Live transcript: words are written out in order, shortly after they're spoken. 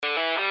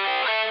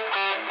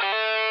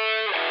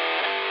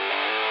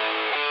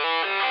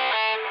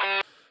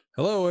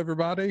Hello,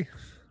 everybody.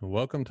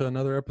 Welcome to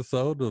another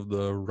episode of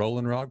the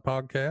Rolling Rock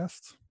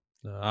Podcast.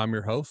 I'm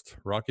your host,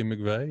 Rocky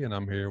McVeigh, and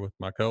I'm here with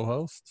my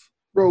co-host.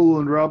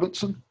 Roland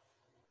Robinson.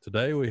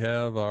 Today we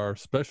have our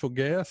special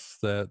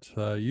guest that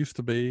used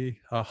to be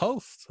a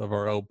host of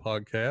our old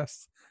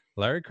podcast,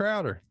 Larry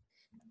Crowder.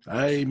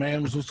 Hey,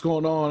 man, what's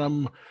going on?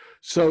 I'm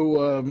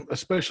so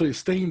especially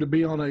esteemed to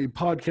be on a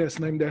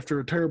podcast named after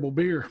a terrible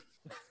beer.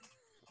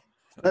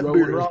 That Rolling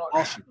beer is Rock.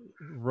 awesome.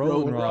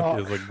 Rolling Rock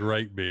is a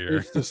great beer.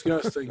 It's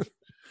disgusting. It's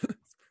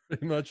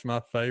pretty much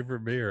my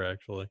favorite beer,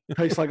 actually.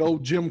 Tastes like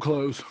old gym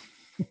clothes.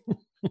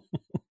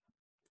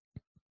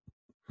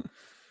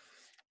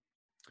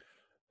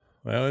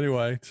 Well,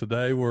 anyway,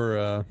 today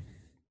we've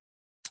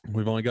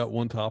only got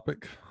one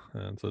topic,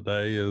 and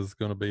today is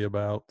going to be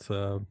about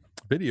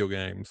video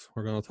games.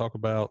 We're going to talk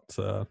about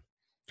the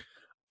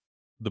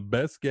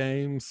best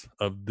games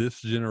of this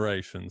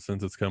generation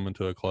since it's coming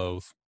to a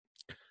close.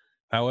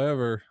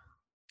 However,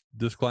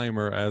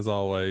 disclaimer, as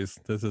always,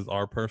 this is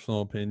our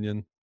personal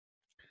opinion,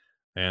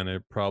 and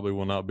it probably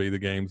will not be the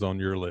games on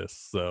your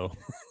list. So,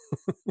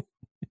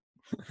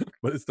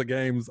 but it's the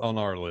games on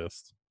our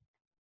list.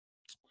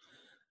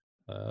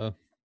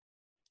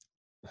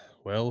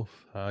 Well,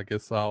 I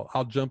guess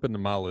I'll jump into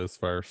my list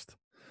first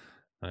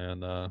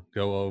and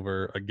go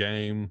over a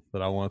game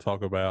that I want to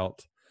talk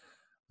about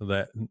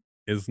that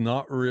is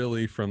not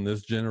really from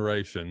this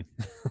generation,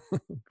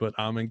 but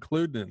I'm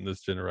including it in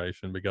this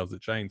generation because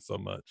it changed so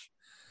much,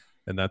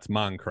 and that's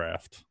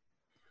Minecraft.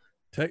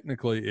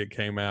 Technically, it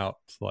came out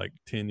like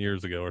 10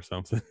 years ago or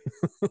something.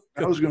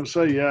 I was going to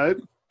say, yeah,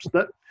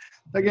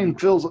 that game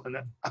feels.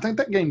 I think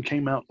that game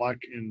came out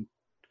like in.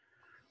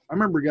 I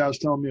remember guys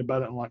telling me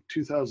about it in like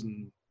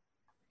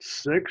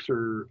 2006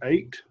 or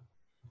 8,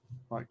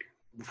 like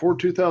before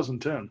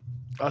 2010.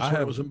 That's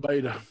when it was in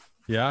beta.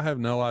 Yeah, I have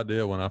no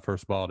idea when I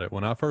first bought it.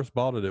 When I first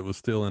bought it, it was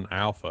still in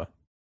alpha,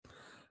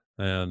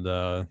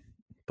 and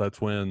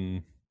that's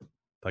when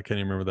I can't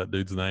even remember that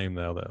dude's name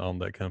now that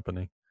owned that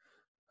company.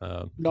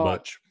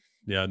 Notch.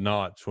 Yeah,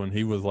 Notch, when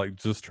he was like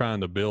just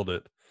trying to build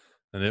it,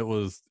 and it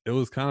was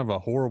kind of a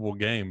horrible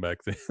game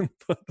back then.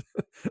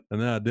 And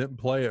then I didn't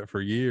play it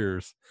for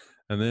years,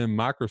 and then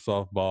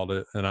Microsoft bought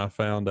it, and I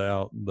found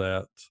out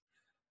that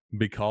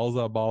because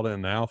I bought it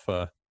in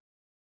alpha,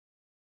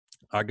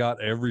 I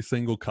got every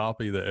single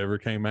copy that ever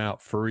came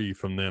out free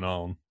from then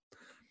on.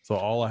 So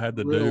all I had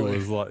to do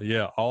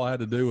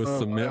was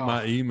submit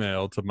my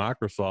email to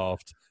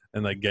Microsoft,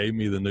 and they gave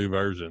me the new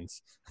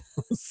versions.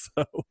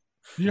 So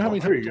you know how many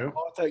times you I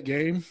bought that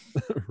game?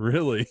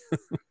 Really?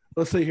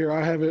 Let's see here.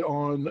 I have it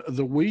on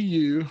the Wii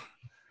U,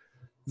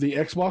 the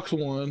Xbox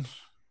One,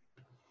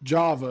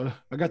 Java.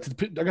 I got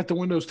the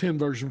Windows 10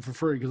 version for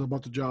free because I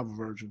bought the Java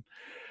version.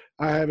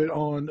 I have it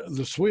on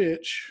the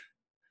Switch,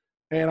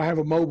 and I have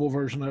a mobile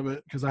version of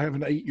it because I have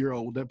an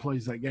 8-year-old that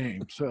plays that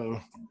game.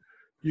 So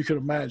you could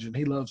imagine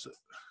he loves it.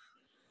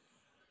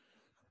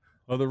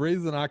 Well, the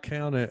reason I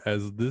count it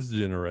as this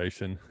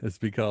generation is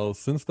because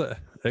since the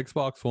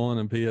Xbox One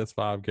and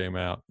PS5 came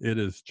out, it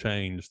has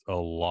changed a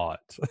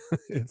lot.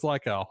 It's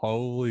like a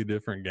wholly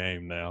different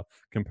game now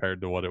compared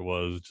to what it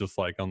was just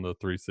like on the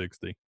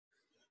 360.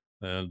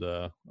 And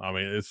I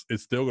mean,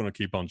 it's still going to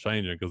keep on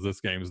changing because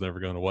this game is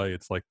never going away.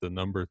 It's like I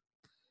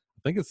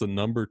think it's the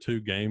number 2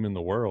 game in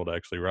the world,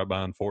 actually, right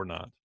behind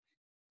Fortnite.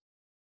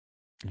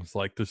 It's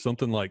like there's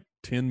something like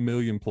 10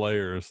 million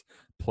players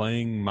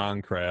playing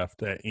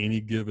Minecraft at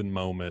any given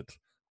moment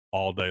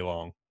all day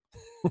long.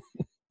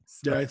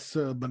 Yeah, it's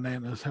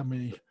bananas how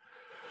many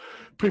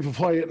people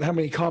play it and how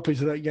many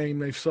copies of that game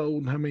they've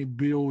sold and how many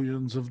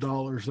billions of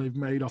dollars they've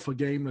made off a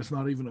game that's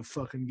not even a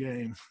fucking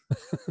game.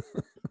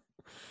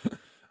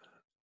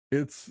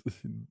 I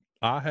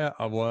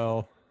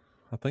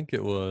think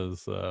it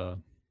was,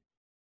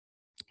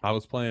 I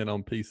was playing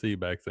on PC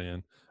back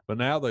then, but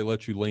now they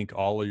let you link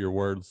all of your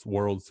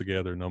worlds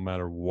together no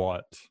matter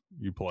what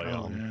you play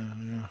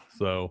on. Yeah.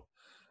 So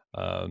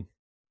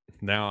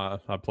now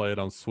I play it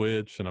on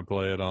Switch and I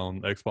play it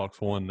on Xbox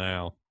One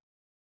now.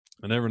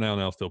 And every now and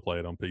then I'll still play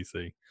it on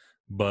PC.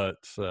 But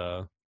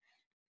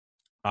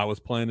I was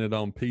playing it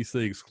on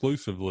PC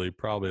exclusively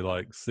probably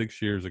like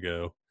 6 years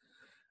ago.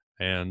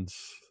 And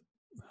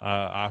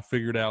I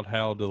figured out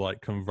how to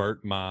like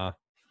convert my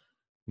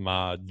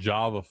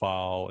Java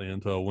file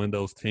into a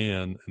Windows 10,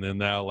 and then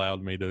that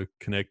allowed me to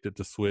connect it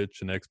to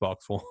Switch and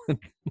Xbox One.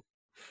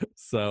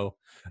 So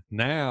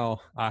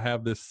now I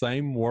have this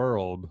same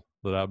world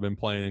that I've been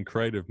playing in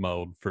creative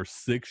mode for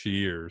 6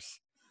 years.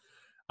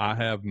 I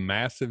have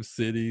massive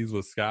cities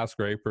with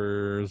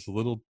skyscrapers,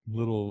 little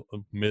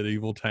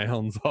medieval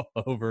towns all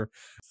over.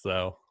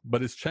 So,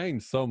 but it's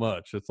changed so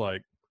much. It's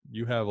like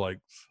you have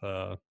like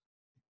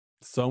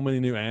so many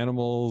new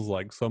animals,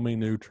 like so many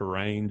new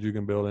terrains you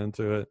can build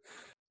into it.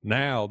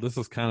 Now, this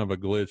is kind of a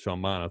glitch on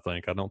mine, I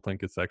think. I don't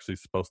think it's actually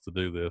supposed to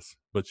do this,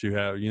 but you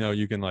have,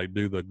 you can like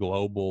do the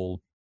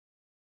global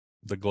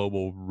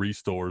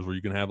restores where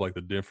you can have like the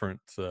different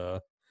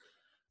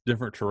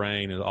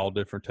terrain and all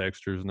different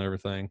textures and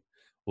everything.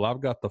 Well,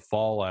 I've got the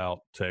Fallout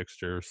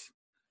textures,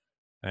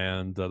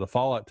 and the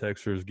Fallout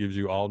textures gives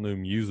you all new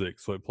music,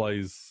 so it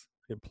plays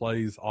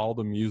all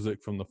the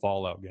music from the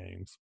Fallout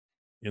games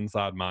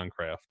inside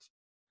Minecraft.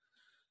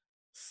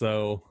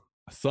 So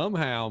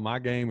somehow my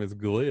game is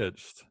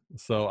glitched,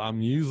 so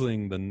I'm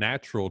using the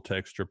natural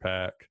texture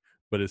pack,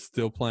 but it's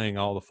still playing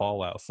all the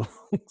Fallout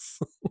songs.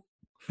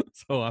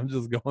 So I'm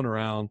just going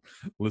around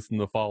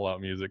listening to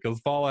Fallout music, because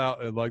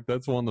Fallout, like,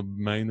 that's one of the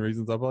main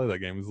reasons I play that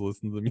game, is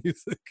listen to the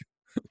music.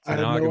 So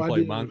now I can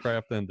play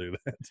Minecraft and do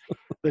that.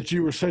 That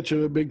you were such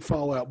a big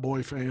Fallout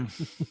Boy fan.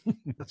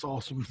 That's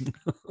awesome.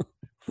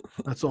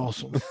 That's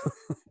awesome.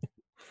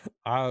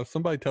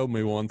 Somebody told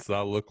me once that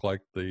I look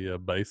like the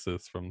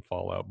bassist from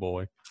Fallout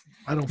Boy.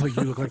 I don't think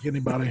you look like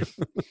anybody.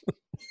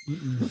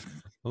 I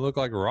look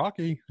like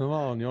Rocky. Come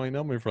on, you ain't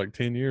known me for like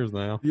 10 years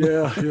now.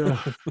 Yeah.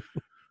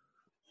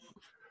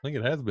 I think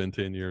it has been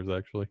 10 years,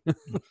 actually.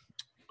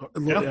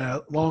 Yeah,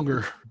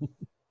 longer.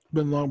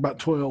 Been long, about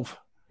 12.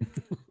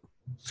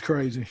 It's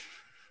crazy.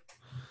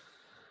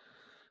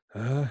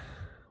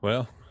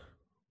 Well,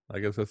 I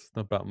guess that's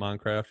enough about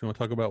Minecraft. You want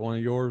to talk about one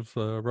of yours,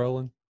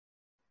 Roland?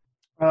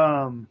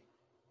 Well,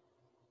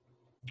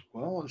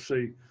 let's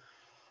see.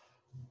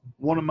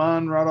 One of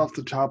mine right off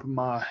the top of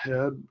my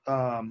head.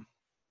 We'll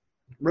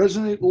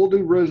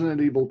do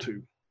Resident Evil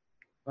 2.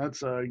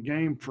 That's a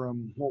game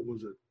from, what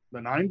was it, the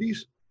 90s?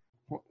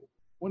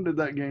 When did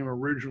that game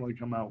originally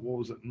come out? What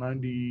was it,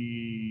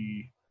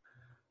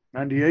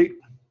 98?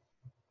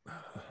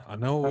 I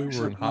know we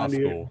were in high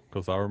school,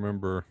 because I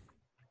remember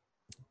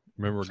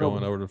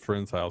going over to a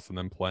friend's house and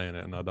then playing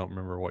it, and I don't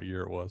remember what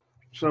year it was.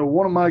 So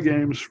one of my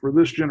games for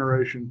this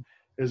generation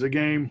is a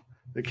game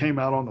that came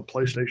out on the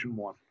PlayStation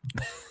 1.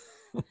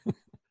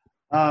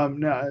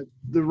 Now,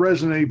 the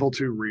Resident Evil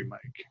 2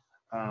 remake.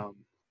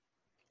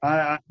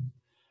 I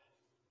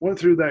went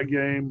through that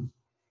game,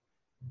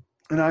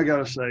 and I got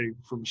to say,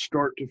 from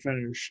start to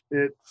finish,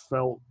 it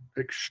felt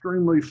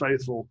extremely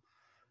faithful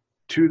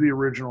to the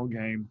original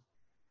game.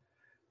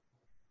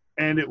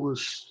 And it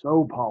was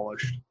so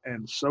polished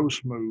and so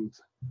smooth.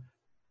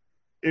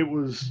 It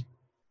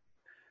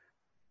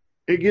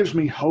gives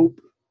me hope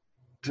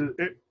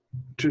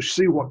to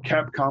see what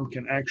Capcom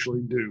can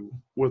actually do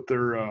with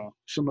their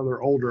some of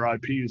their older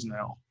IPs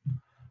now,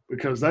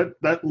 because that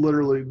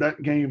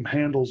game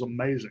handles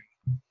amazing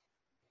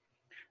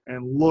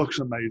and looks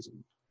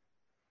amazing.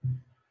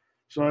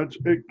 So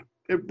it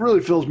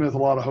really fills me with a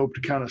lot of hope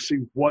to kind of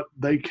see what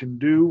they can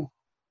do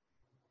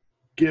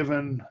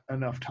given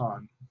enough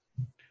time.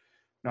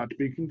 Not to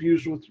be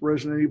confused with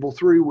Resident Evil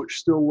 3, which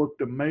still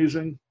looked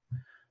amazing,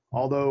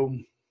 although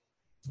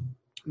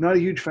not a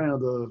huge fan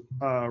of the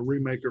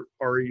remake of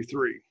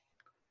RE3.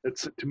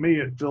 To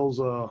me, it feels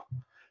a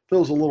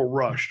little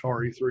rushed.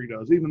 RE3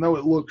 does, even though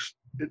it looks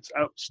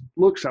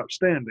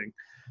outstanding.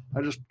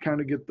 I just kind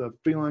of get the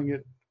feeling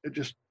it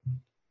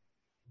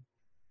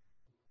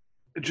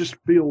just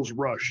feels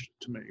rushed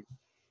to me.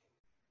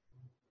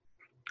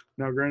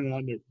 Now, granted,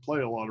 I didn't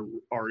play a lot of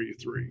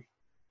RE3,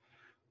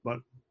 but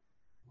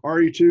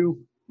RE2,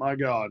 my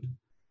God,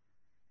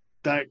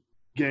 that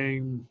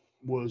game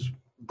was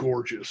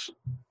gorgeous.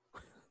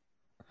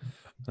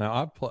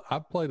 Now, I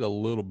played a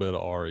little bit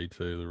of RE2,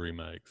 the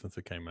remake, since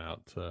it came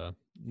out. I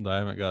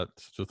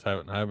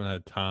haven't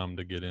had time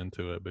to get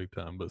into it big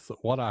time. But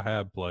what I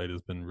have played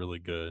has been really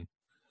good,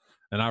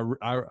 and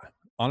I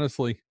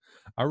honestly,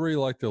 I really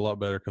liked it a lot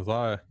better, because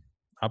I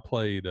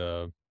played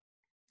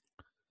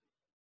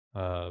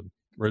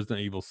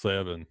Resident Evil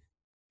 7,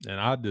 and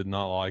I did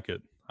not like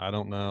it. I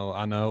don't know.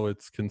 I know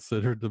it's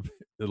considered a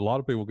lot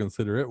of people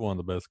consider it one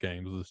of the best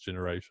games of this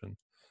generation,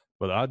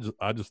 but I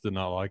just did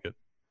not like it.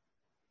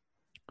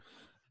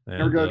 And,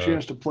 never got a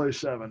chance to play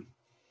 7.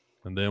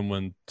 And then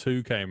when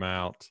 2 came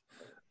out,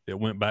 it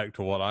went back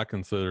to what I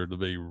consider to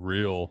be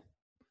real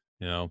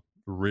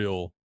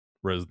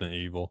Resident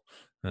Evil,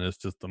 and it's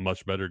just a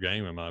much better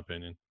game in my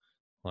opinion.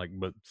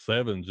 But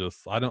 7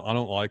 I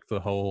don't like the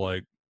whole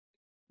like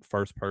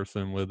first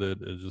person with it.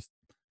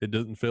 It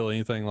doesn't feel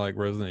anything like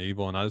Resident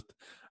Evil, and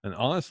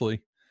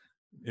honestly,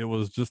 it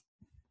was just,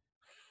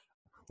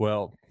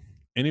 well,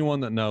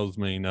 anyone that knows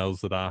me knows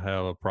that I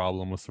have a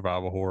problem with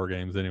survival horror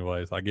games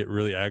anyways. I get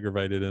really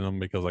aggravated in them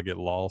because I get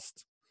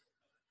lost.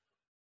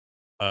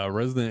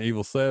 Resident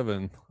Evil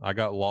 7, I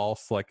got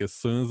lost like as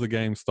soon as the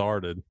game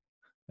started,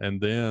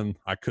 and then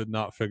I could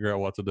not figure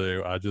out what to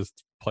do. I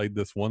just played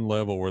this one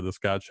level where this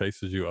guy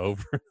chases you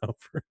over and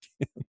over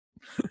again.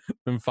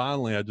 And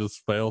finally I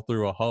just fell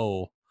through a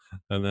hole,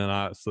 and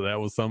then so that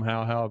was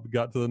somehow how I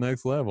got to the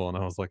next level, and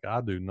I was like,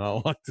 I do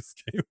not like this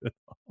game at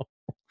all.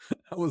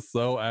 I was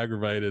so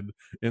aggravated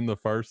in the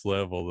first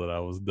level that I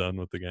was done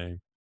with the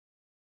game.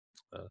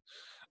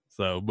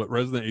 But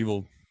Resident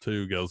Evil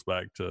 2 goes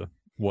back to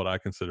what I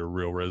consider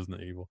real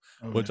Resident Evil,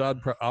 which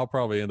I'll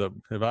probably end up,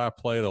 if I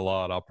play it a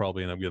lot, I'll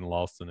probably end up getting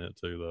lost in it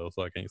too, though.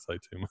 So I can't say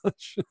too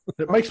much.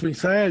 It makes me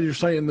sad you're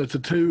saying that the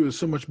 2 is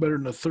so much better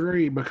than the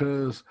 3,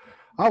 because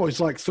I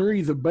always like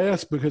 3 the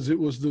best because it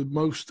was the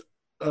most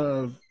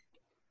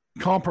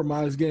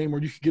compromise game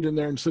where you could get in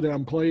there and sit down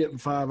and play it in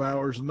 5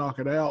 hours and knock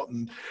it out,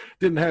 and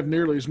didn't have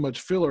nearly as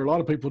much filler. A lot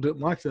of people didn't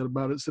like that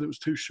about it, said it was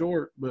too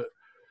short, but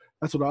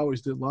that's what I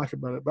always did like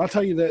about it. But I'll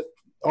tell you that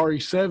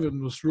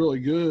RE7 was really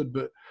good,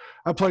 but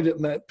I played it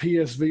in that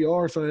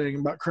PSVR thing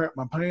and about crap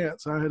my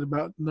pants. I had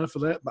about enough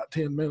of that, about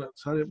 10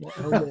 minutes. I didn't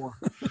want no more.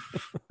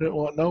 Didn't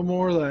want no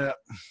more of that.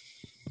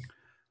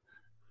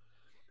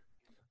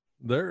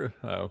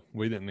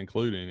 We didn't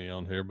include any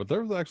on here, but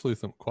there was actually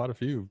quite a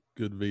few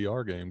good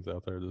VR games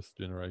out there this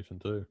generation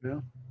too. Yeah,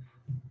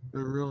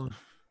 They're really.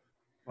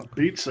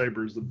 Beat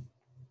Saber is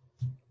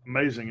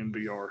amazing in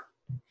VR.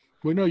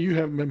 We know you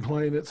haven't been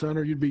playing it, son,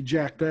 or you'd be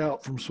jacked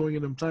out from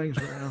swinging them things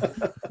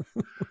around.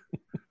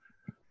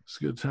 It's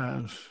good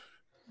times.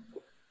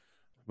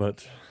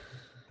 But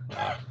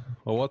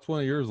well, what's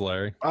one of yours,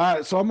 Larry? All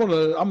right, so I'm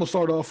gonna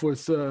start off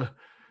with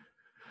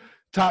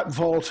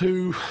Titanfall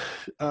 2.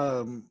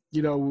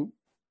 You know,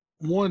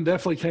 1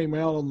 definitely came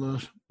out on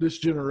this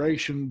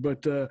generation,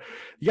 but you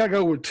gotta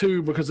go with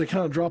 2 because they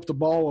kind of dropped the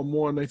ball on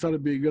 1. They thought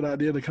it'd be a good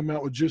idea to come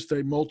out with just a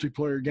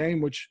multiplayer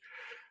game, which,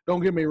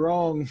 don't get me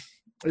wrong,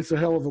 it's a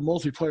hell of a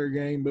multiplayer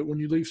game, but when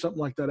you leave something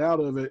like that out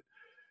of it,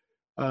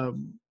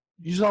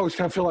 you just always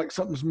kind of feel like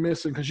something's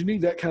missing because you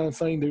need that kind of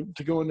thing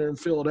to go in there and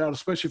fill it out,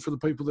 especially for the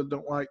people that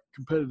don't like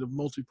competitive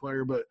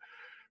multiplayer. But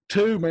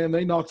 2, man,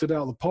 they knocked it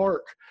out of the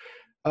park.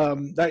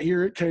 That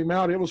year it came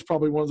out, it was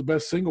probably one of the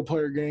best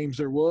single-player games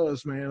there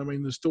was, man. I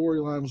mean, the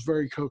storyline was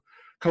very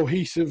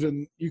cohesive,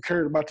 and you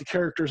cared about the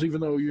characters,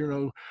 even though, you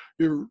know,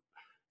 your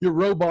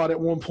robot at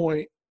one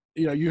point,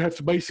 you know, you have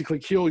to basically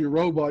kill your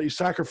robot. You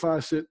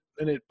sacrifice it,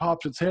 and it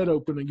pops its head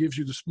open and gives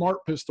you the smart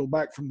pistol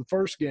back from the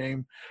first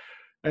game.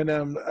 And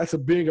that's a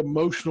big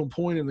emotional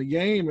point in the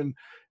game. And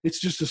it's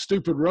just a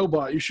stupid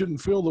robot. You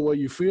shouldn't feel the way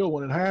you feel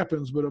when it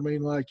happens. But, I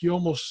mean, like, you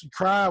almost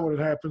cry when it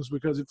happens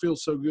because it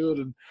feels so good.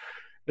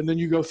 And then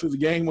you go through the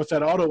game with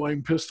that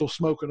auto-aim pistol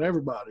smoking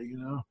everybody, you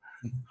know.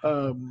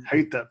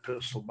 Hate that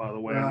pistol, by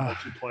the way, in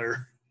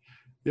multiplayer.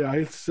 Yeah,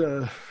 it's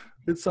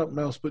something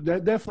else. But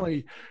that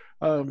definitely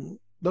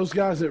those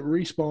guys at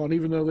Respawn,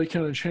 even though they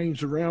kind of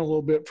changed around a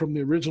little bit from the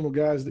original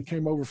guys that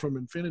came over from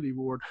Infinity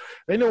Ward,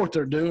 they know what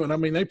they're doing. I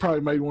mean, they probably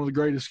made one of the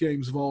greatest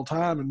games of all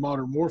time in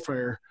Modern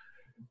Warfare.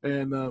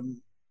 And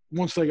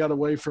once they got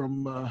away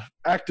from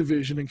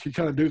Activision and could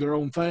kind of do their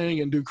own thing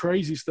and do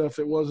crazy stuff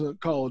that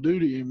wasn't Call of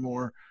Duty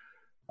anymore,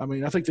 I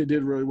mean, I think they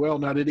did really well.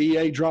 Now, did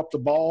EA drop the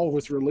ball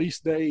with release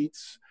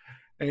dates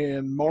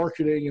and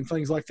marketing and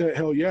things like that?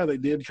 Hell yeah, they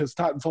did, because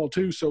Titanfall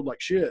 2 sold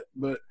like shit.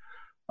 But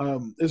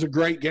it's a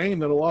great game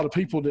that a lot of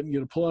people didn't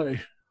get to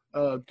play.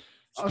 It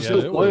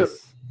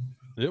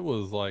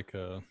was like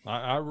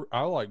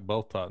I like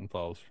both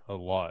Titanfalls a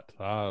lot.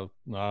 I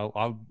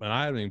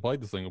haven't even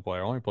played the single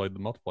player. I only played the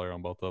multiplayer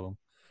on both of them.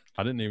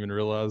 I didn't even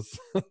realize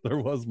there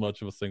was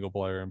much of a single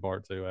player in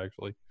part 2,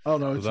 actually. Oh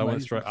no, it's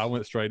I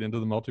went straight into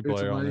the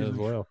multiplayer on it as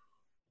well.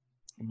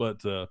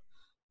 But the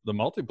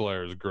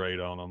multiplayer is great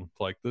on them.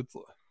 Like the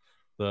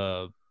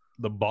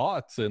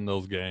bots in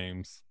those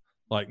games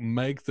like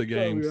make the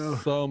game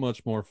so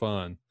much more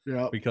fun.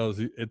 Yeah, because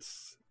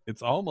it's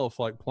almost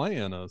like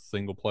playing a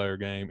single player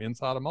game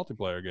inside a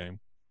multiplayer game.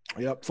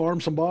 Yep,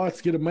 farm some bots,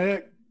 get a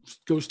mech,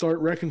 go start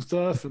wrecking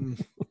stuff,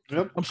 and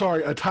yep. I'm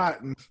sorry, a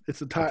Titan.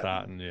 It's a Titan. A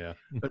Titan, yeah.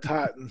 A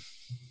Titan.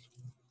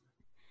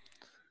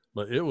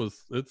 But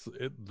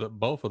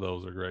both of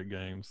those are great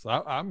games.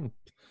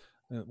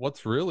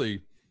 What's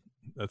really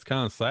that's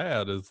kind of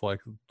sad is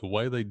like the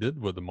way they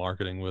did with the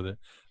marketing with it,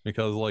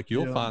 because like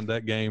you'll find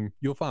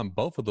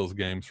both of those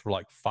games for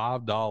like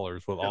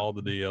 $5 with all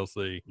the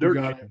DLC.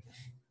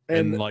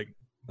 And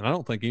I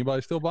don't think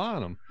anybody's still buying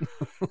them.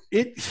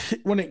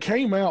 When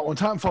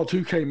Titanfall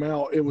 2 came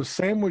out, it was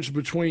sandwiched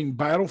between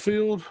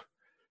Battlefield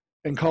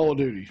and Call of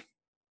Duty.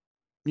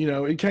 You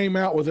know, it came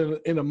out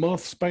in a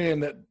month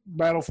span that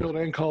Battlefield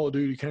and Call of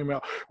Duty came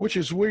out, which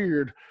is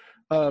weird.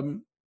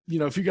 You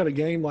know, if you got a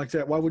game like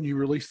that, why wouldn't you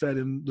release that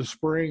in the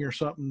spring or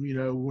something? You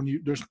know,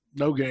 when there's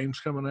no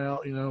games coming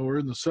out, you know, or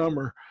in the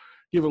summer,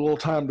 give it a little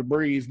time to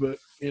breathe. But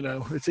you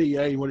know, it's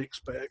EA. What do you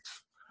expect?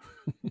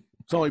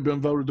 It's only been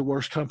voted the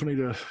worst company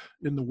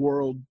in the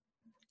world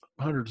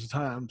hundreds of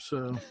times.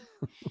 So,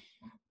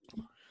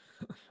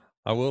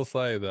 I will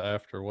say that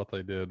after what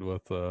they did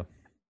to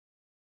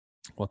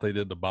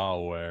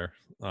BioWare,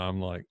 I'm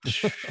like,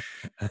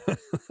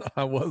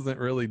 I wasn't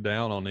really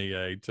down on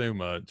EA too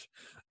much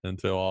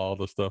until all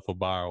the stuff with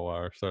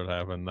BioWare started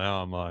happening.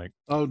 Now I'm like,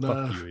 oh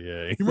no, fuck you,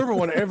 EA. You remember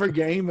when every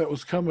game that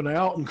was coming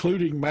out,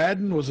 including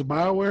Madden, was a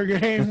BioWare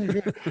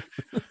game?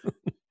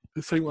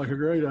 It seemed like a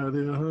great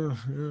idea, huh?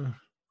 Yeah.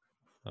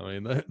 I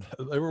mean,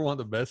 they were one of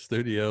the best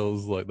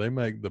studios. Like, they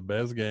make the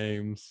best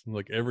games.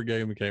 Like, every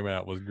game that came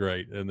out was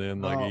great. And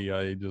then,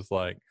 EA just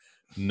like,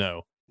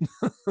 no.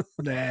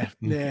 Nah.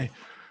 You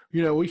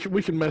know, we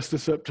can mess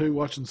this up too.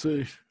 Watch and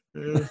see.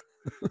 Yeah.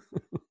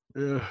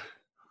 Yeah.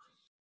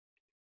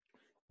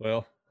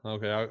 Well,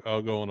 okay,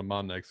 I'll go on to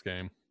my next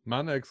game.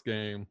 My next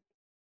game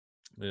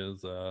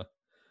is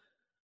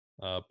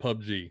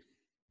PUBG,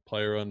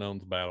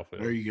 PlayerUnknown's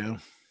Battlefield. There you go.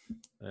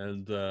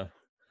 And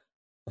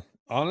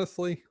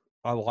honestly,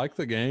 I like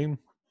the game,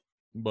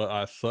 but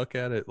I suck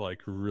at it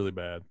like really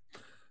bad.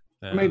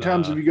 How many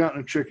times have you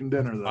gotten a chicken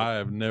dinner though? I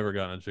have never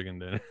gotten a chicken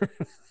dinner.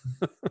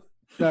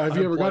 Now, have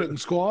you I've ever got played- it in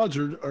squads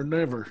or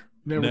never?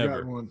 Never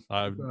gotten one.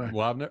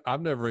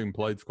 I've never even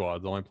played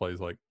squads. I only plays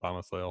like by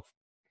myself.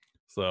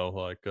 So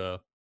like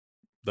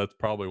that's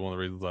probably one of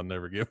the reasons I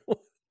never get one.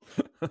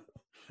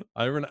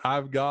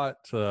 I've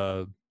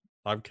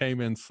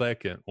came in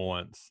second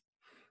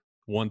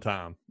one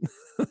time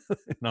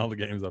in all the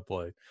games I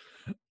played.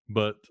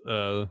 But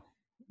the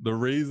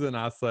reason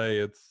I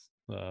say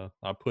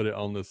I put it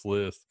on this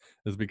list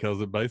is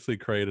because it basically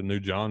created a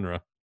new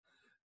genre.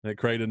 It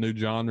created a new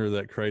genre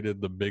that created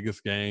the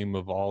biggest game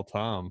of all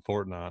time,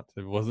 Fortnite.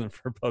 If it wasn't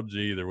for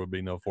PUBG, there would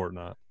be no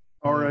Fortnite.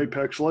 Or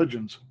Apex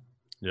Legends.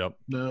 Yep.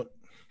 No.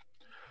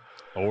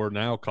 Or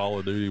now Call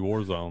of Duty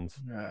Warzones.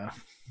 Yeah.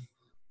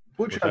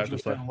 Which Which I I just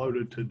just say-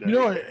 downloaded today. You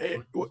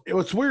know,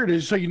 what's weird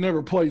is you say you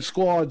never played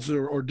squads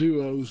or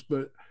duos,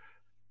 but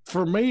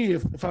for me,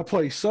 if I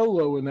play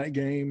solo in that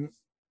game,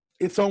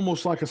 it's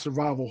almost like a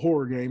survival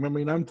horror game. I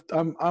mean,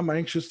 I'm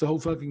anxious the whole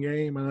fucking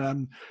game, and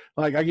I'm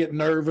like, I get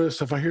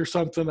nervous if I hear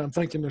something. I'm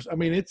thinking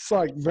it's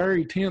like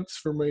very tense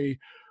for me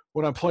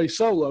when I play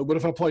solo. But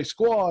if I play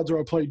squads or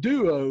I play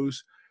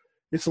duos,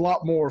 it's a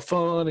lot more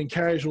fun and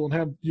casual and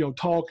have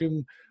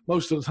talking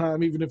most of the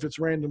time, even if it's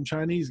random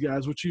Chinese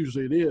guys, which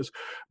usually it is.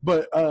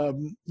 But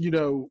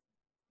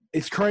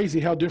it's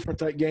crazy how different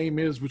that game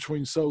is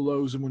between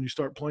solos and when you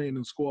start playing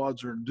in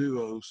squads or in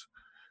duos.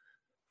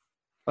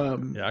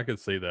 Yeah, I could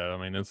see that. I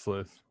mean,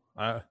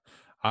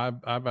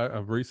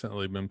 I've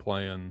recently been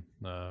playing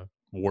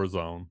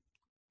Warzone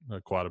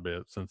quite a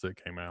bit since it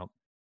came out,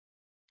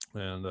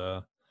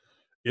 and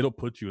it'll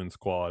put you in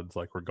squads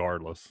like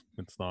regardless.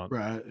 It's not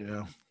Right.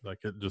 Yeah. like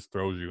it just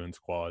throws you in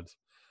squads.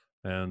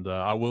 And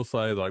I will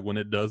say, like, when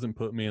it doesn't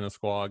put me in a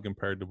squad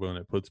compared to when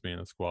it puts me in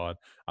a squad,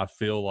 I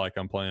feel like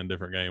I'm playing a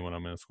different game when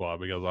I'm in a squad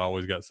because I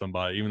always got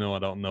somebody, even though I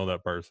don't know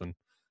that person,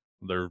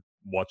 they're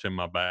watching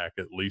my back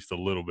at least a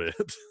little bit.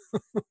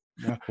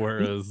 Yeah.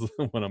 Whereas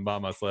when I'm by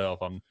myself,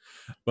 I'm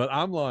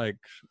like,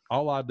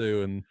 all I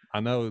do, and I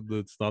know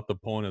that's not the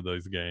point of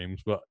these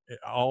games, but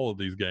all of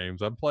these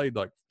games, I played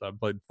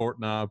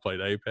Fortnite, I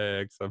played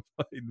Apex, I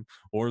played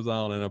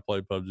Warzone, and I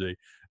played PUBG,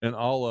 and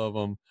all of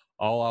them.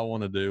 All I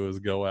want to do is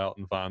go out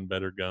and find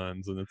better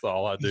guns, and it's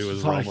all I do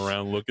is roam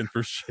around looking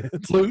for shit.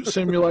 Loot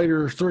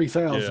Simulator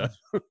 3000. Yeah,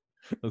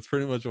 that's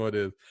pretty much what it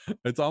is.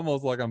 It's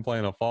almost like I'm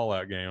playing a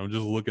Fallout game. I'm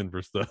just looking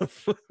for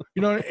stuff. And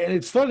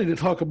it's funny to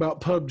talk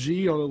about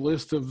PUBG on a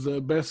list of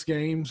the best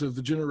games of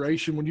the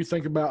generation when you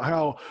think about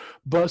how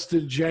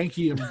busted,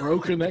 janky, and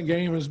broken that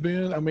game has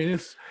been. I mean,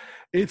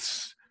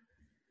 it's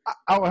I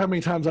don't know how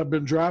many times I've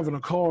been driving a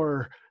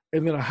car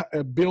and then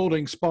a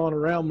building spawn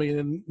around me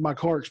and my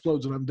car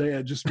explodes and I'm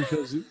dead just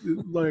because it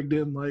lagged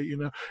in late,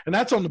 And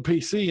that's on the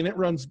PC, and it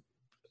runs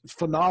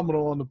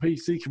phenomenal on the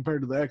PC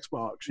compared to the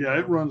Xbox. Yeah,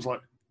 it runs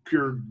like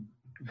pure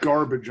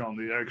garbage on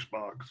the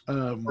Xbox.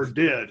 Or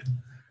did.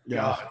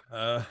 Yeah.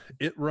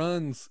 It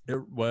runs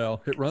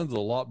a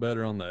lot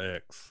better on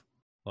the X.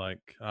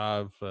 Like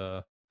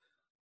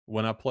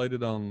when I played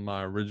it on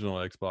my original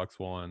Xbox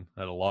One,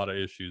 I had a lot of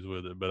issues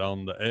with it, but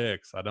on the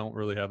X, I don't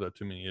really have that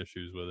too many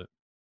issues with it.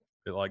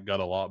 It like got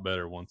a lot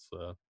better once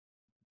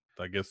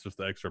I guess just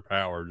the extra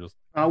power just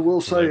I will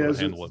say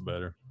handle it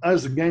better.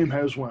 As the game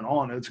has went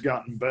on, it's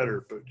gotten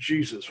better. But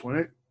Jesus,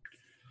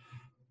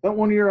 that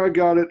one year I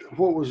got it,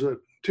 what was it,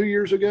 2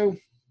 years ago?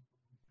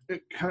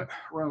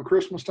 Around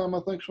Christmas time,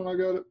 I think, is when I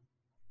got it.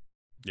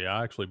 Yeah,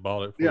 I actually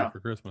bought it for you for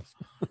Christmas.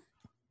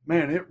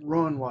 Man, it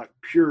run like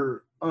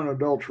pure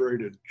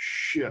unadulterated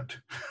shit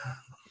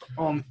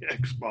on the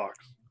Xbox.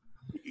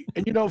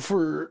 And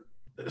for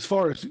as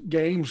far as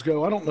games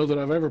go, I don't know that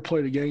I've ever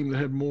played a game that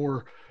had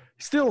more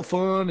still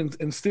fun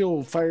and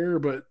still fair,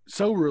 but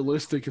so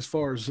realistic as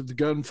far as the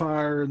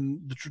gunfire and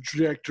the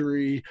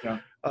trajectory. Yeah.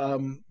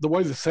 The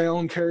way the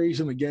sound carries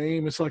in the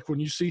game. It's like when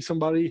you see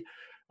somebody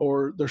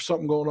or there's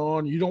something going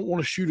on, you don't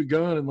want to shoot a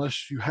gun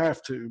unless you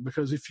have to,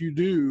 because if you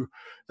do,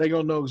 they're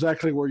going to know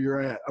exactly where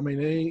you're at. I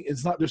mean,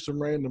 it's not just a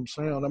random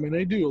sound. I mean,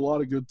 they do a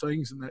lot of good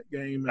things in that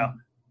game. Yeah.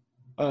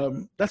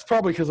 And, that's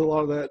probably because a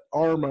lot of that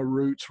Arma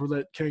roots where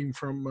that came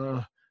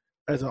from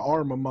as an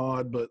Arma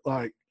mod. But,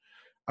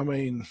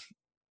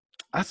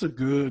 that's a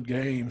good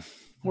game.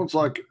 Well, it's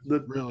like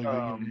Really good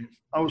game.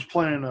 I was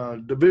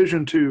playing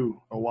Division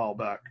 2 a while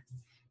back.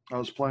 I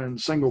was playing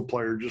single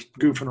player, just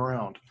goofing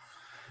around.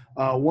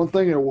 One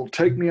thing that will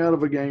take me out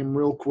of a game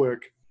real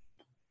quick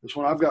is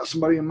when I've got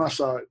somebody in my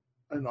sight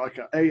and like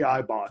an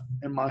AI bot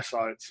in my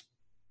sights,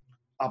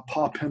 I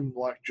pop him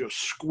like just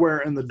square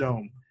in the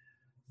dome,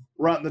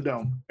 right in the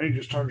dome. And he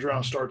just turns around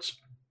and starts.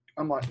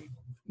 I'm like,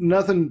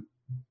 nothing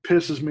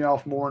pisses me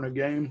off more in a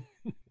game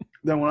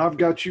than when I've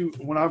got you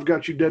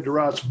dead to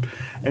rights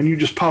and you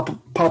just pop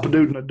a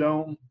dude in the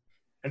dome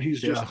and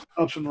he's just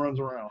ups and runs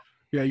around.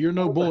 Yeah, you're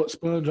no bullet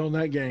sponge on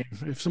that game.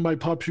 If somebody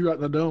pops you out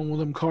in the dome with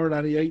them Car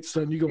 98s,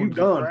 son, you're going to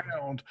the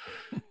ground.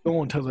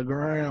 Going to the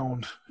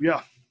ground.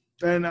 Yeah,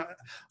 and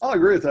I'll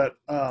agree with that.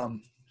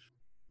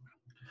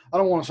 I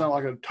don't want to sound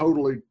like a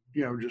totally,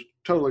 just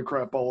totally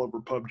crap all over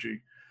PUBG.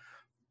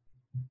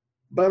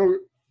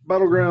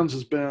 Battlegrounds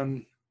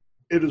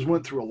it has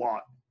went through a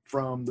lot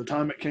from the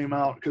time it came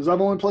out, because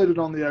I've only played it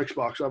on the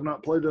Xbox. I've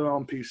not played it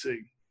on PC.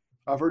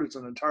 I've heard it's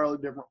an entirely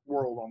different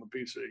world on the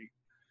PC,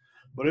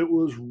 but it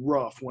was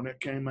rough when it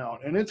came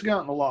out, and it's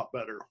gotten a lot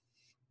better.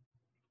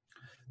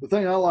 The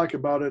thing I like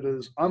about it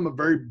is I'm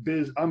very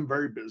busy.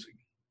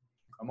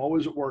 I'm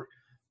always at work,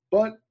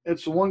 but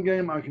it's the one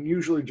game I can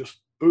usually just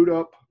boot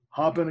up,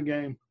 hop in a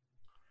game,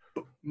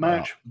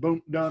 match,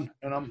 boom, done,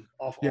 and I'm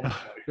off. Yeah,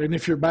 and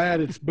if you're bad,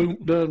 it's boom,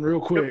 done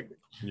real quick.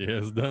 Yeah,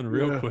 it's done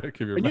real quick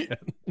if you're bad.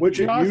 Which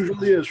it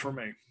usually is for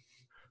me.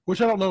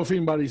 Which I don't know if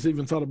anybody's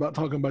even thought about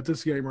talking about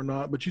this game or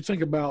not, but you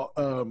think about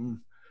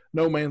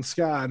No Man's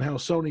Sky and how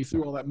Sony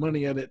threw all that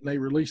money at it and they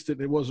released it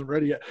and it wasn't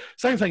ready yet.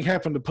 Same thing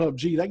happened to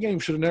PUBG. That game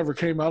should have never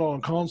came out on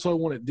console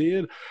when it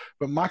did,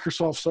 but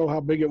Microsoft saw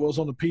how big it was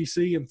on the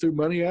PC and threw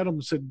money at them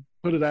and said,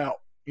 put it out,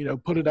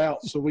 put it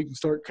out so we can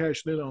start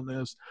cashing in on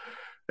this.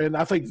 And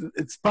I think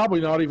it's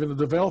probably not even the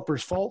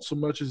developer's fault so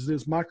much as it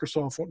is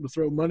Microsoft wanting to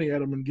throw money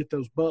at them and get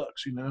those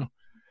bucks,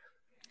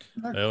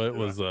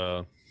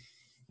 Well,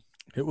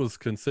 it was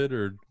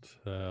considered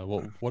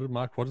what does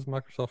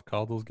Microsoft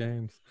call those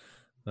games?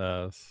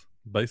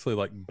 Basically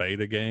like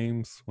beta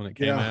games when it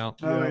came out.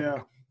 Oh yeah.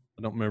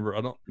 I don't remember.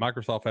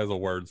 Microsoft has a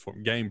word for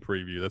game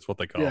preview. That's what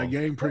they call it.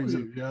 Game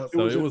preview. Yeah.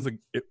 So it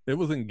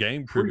was in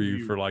game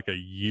preview for like a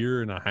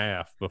year and a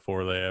half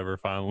before they ever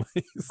finally.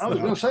 I was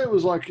going to say it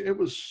was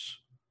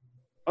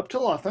up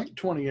till I think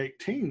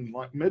 2018,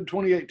 like mid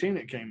 2018,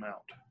 it came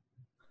out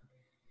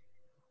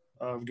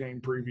of game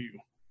preview.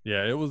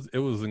 Yeah, it was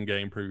in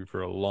game preview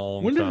for a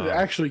long time. When did it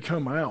actually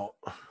come out?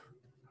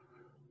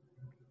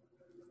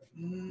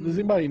 Does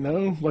anybody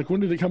know? Like,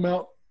 when did it come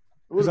out?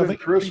 It would have been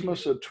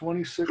Christmas of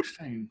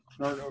 2016.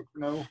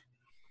 No.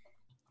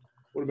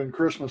 Would have been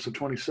Christmas of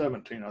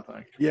 2017, I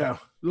think. Yeah. It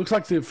looks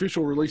like the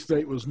official release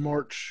date was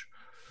March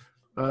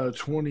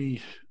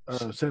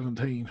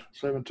 2017.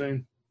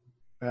 17.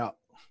 Yeah.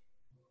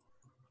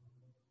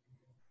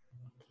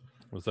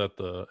 Was that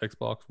the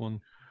Xbox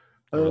one?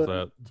 Or was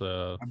that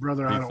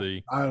brother,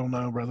 PC? I don't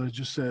know, brother. It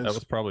just says. That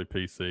was probably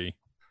PC.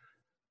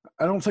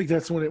 I don't think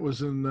that's when it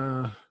was in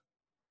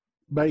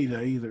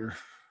beta either.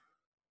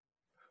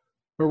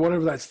 Or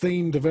whatever that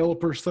Steam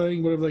developers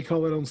thing, whatever they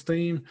call it on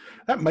Steam.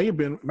 That may have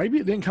been, maybe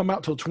it didn't come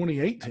out till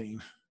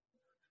 2018.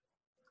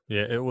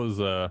 Yeah, it was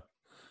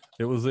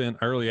in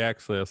early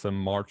access in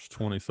March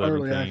 2017.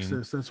 Early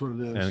access, that's what it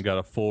is. And got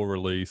a full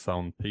release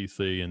on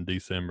PC in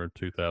December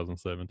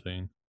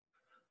 2017.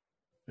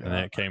 Yeah. And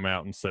that came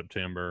out in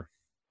September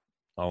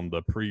on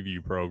the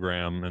preview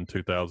program in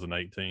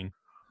 2018.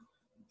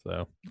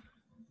 So,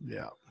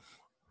 yeah.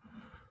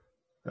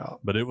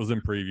 But it was in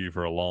preview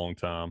for a long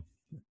time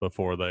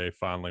before they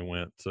finally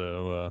went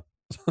to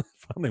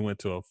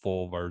a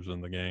full version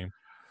of the game.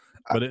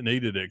 But it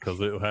needed it because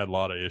it had a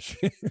lot of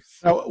issues.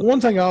 Now,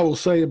 one thing I will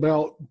say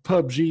about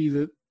PUBG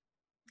that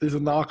is a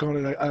knock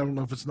on it, I don't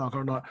know if it's a knock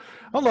or not.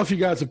 I don't know if you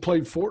guys have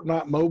played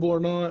Fortnite mobile or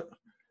not.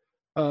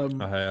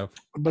 I have.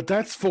 But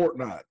that's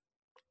Fortnite.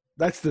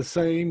 That's the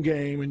same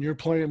game, and you're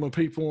playing with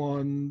people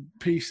on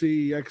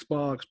PC,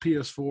 Xbox,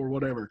 PS4,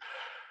 whatever.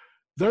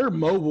 Their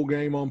mobile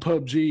game on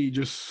PUBG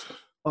just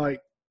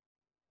like,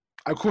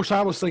 of course,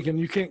 I was thinking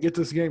you can't get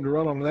this game to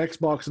run on an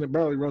Xbox, and it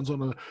barely runs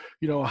on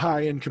a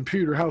high-end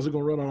computer. How's it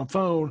going to run on a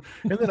phone?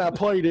 And then I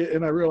played it,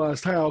 and I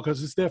realized how,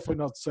 because it's definitely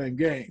not the same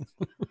game.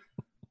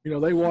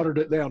 They watered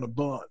it down a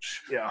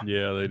bunch. Yeah,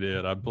 they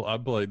did. I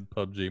played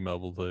PUBG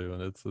Mobile too,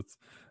 and it's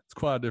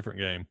quite a different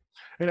game.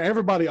 And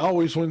everybody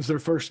always wins their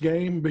first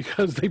game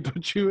because they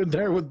put you in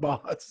there with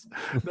bots.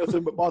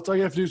 Nothing but bots. All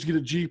you have to do is get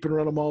a Jeep and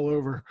run them all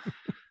over.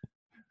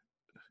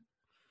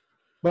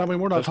 But I mean,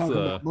 we're not talking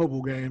about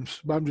mobile games.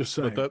 But I'm just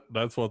saying. But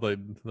that's what they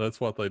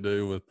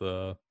do with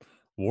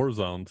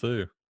Warzone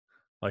too.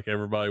 Like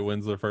everybody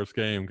wins their first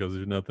game because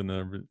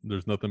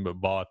there's nothing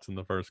but bots in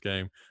the first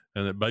game,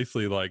 and it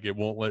basically it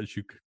won't let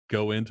you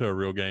go into a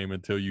real game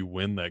until you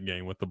win that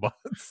game with the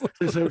bots.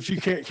 So if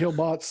you can't kill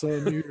bots,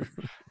 son,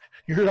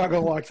 you're not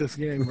gonna like this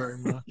game very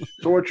much.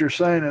 So what you're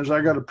saying is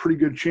I got a pretty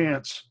good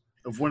chance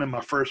of winning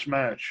my first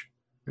match.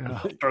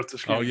 Yeah. Start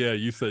this game. Oh yeah,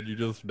 you said you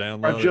just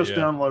downloaded. I just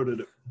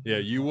downloaded it. Yeah,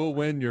 you will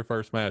win your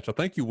first match. I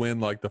think you win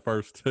the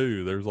first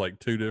two. There's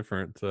two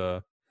different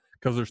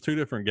because there's two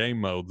different game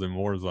modes in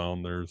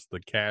Warzone. There's the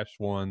cash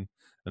one,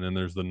 and then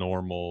there's the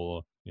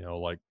normal,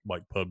 like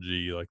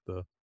PUBG, like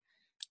the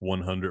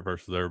 100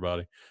 versus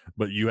everybody.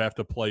 But you have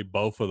to play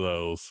both of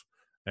those,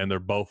 and they're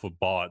both with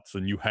bots,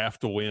 and you have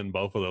to win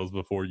both of those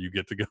before you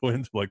get to go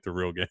into the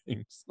real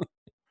games.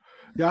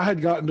 Yeah, I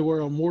had gotten to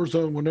where on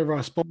Warzone, whenever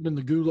I spawned in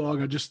the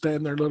gulag, I just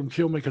stand there and let them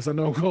kill me because I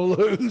know I'm going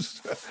to lose.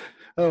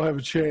 I don't have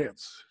a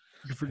chance.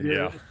 You forget.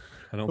 Yeah.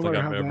 I don't think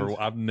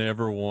I've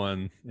never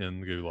won in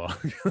the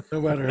gulag.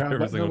 No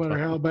matter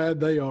how bad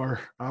they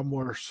are, I'm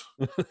worse.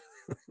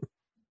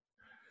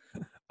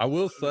 I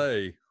will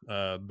say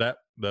that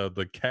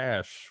the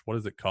cash, what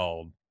is it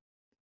called?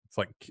 It's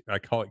I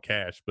call it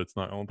cash, but it's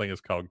not. I don't think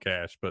it's called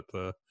cash, but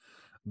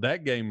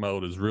that game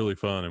mode is really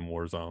fun in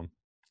Warzone.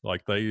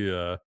 Like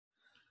I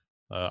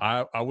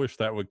wish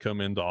that would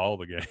come into all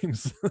the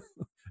games.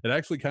 It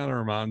actually kind of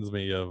reminds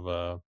me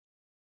of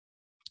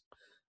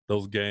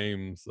those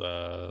games.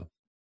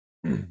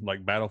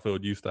 Like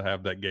Battlefield used to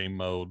have that game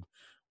mode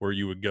where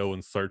you would go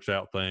and search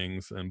out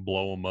things and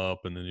blow them up,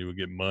 and then you would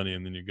get money,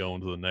 and then you go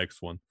into the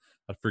next one.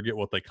 I forget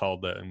what they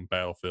called that in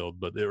Battlefield,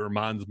 but it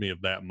reminds me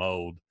of that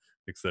mode,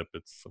 except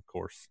it's, of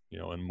course,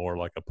 in more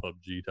like a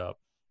PUBG type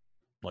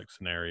like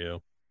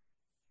scenario.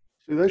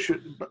 See, they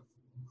should.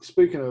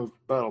 Speaking of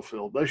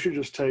Battlefield, they should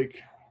just take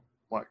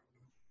like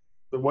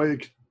the way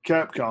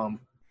Capcom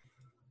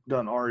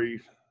done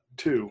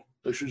RE2.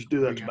 They should just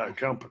do that to Bad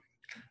Company.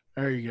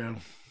 There you go.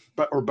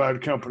 Or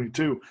Bad Company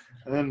 2.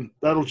 And then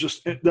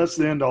that's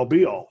the end all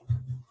be all.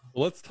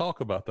 Well, let's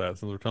talk about that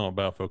since we're talking about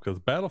Battlefield, because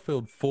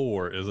Battlefield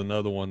 4 is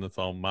another one that's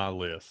on my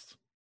list.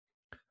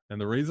 And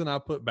the reason I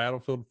put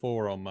Battlefield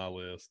 4 on my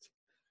list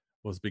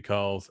was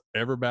because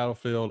every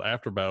Battlefield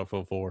after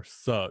Battlefield 4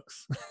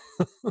 sucks.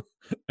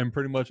 And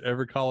pretty much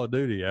every Call of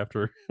Duty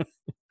after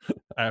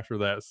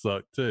that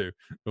sucked too.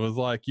 It was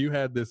like you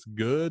had this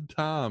good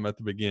time at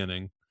the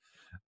beginning,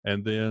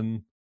 and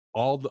then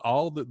all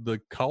the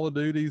Call of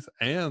Duties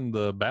and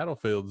the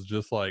Battlefields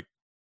just like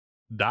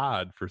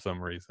died for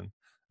some reason.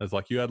 It's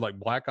like you had like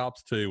Black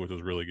Ops 2, which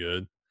was really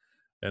good,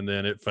 and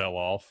then it fell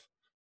off.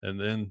 And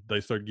then they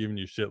started giving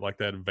you shit like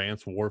that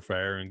Advanced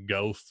Warfare and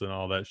Ghosts and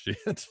all that shit.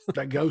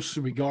 That Ghosts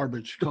would be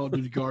garbage. Call of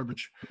Duty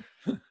garbage.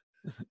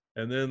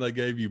 And then they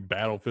gave you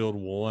Battlefield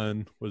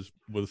 1, was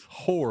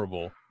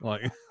horrible.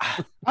 Like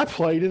I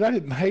played it. I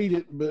didn't hate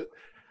it, but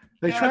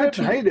they tried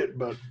to hate it,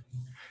 but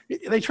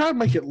they tried to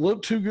make it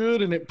look too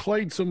good, and it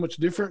played so much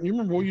different. You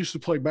remember we used to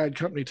play Bad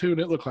Company 2, and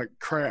it looked like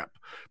crap.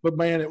 But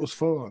man, it was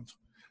fun.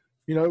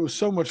 It was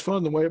so much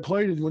fun the way it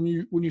played. And when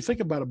you think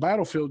about a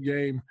Battlefield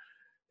game,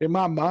 in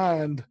my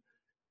mind,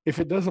 if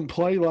it doesn't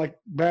play like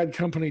Bad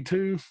Company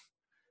 2,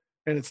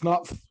 and it's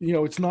not,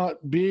 it's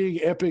not big,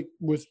 epic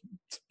with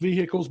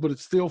vehicles, but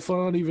it's still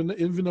fun, even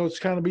though it's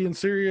kind of being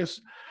serious,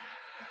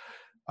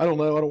 I don't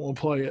know. I don't want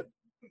to play it.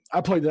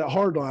 I played that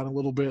Hardline a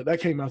little bit.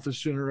 That came out this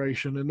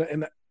generation,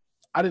 and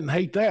I didn't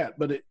hate that,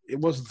 but it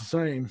wasn't the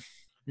same.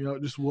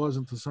 It just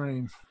wasn't the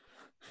same.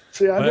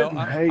 See, I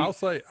don't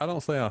say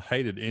I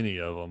hated any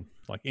of them.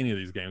 Like any of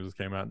these games that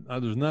came out,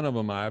 there's none of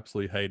them I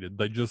absolutely hated.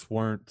 They just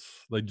weren't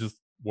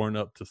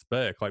up to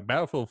spec. Like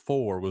Battlefield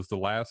 4 was the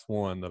last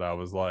one that I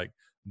was like,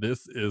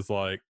 this is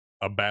like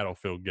a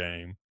Battlefield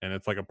game, and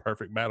it's like a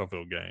perfect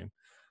Battlefield game.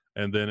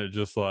 And then it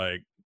just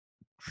like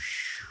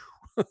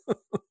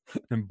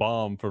and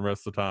bombed for the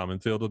rest of the time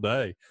until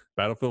today.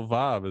 Battlefield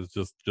 5 is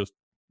just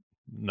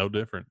no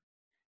different.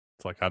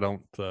 It's like I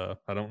don't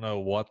know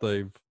what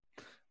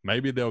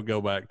maybe they'll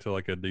go back to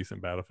like a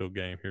decent Battlefield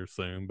game here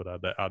soon, but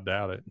I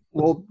doubt it.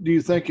 Well, do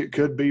you think it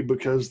could be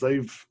because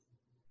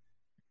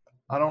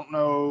I don't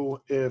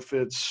know if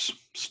it's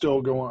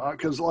still going on,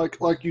 because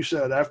like you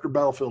said, after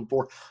Battlefield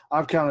 4,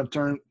 I've kind of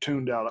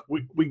tuned out.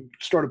 We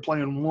started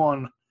playing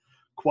 1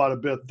 quite a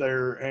bit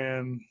there,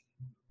 and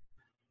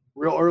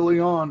real early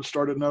on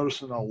started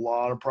noticing a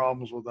lot of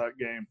problems with that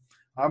game.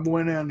 I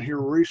went in here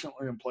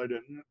recently and played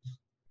it, and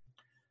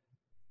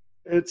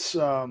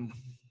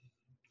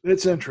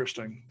it's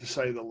interesting, to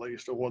say the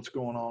least, of what's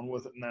going on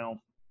with it now.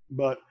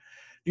 But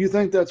do you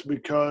think that's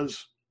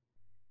because,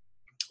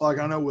 like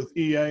I know with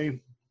EA,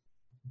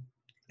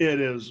 it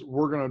is,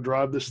 we're going to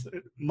drive this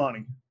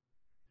money.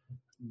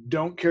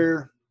 Don't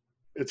care.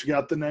 It's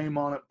got the name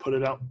on it. Put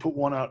it out. Put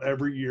one out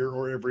every year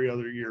or every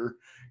other year,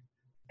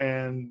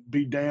 and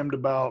be damned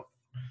about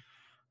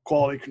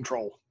quality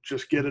control.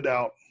 Just get it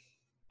out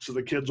so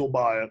the kids will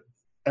buy it,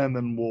 and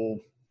then we'll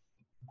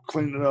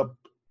clean it up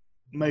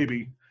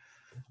maybe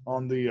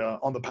on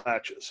the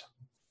patches.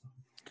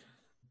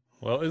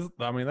 Well,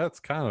 that's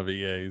kind of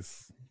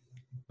EA's.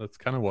 That's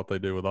kind of what they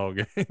do with all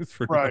games,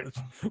 right? Much.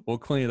 We'll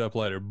clean it up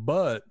later,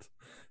 but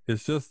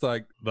it's just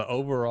like the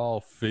overall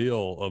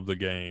feel of the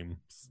game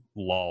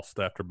lost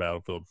after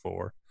Battlefield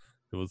 4.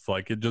 It was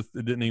like it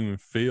didn't even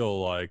feel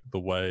like the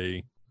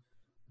way,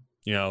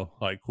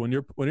 like when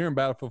you're in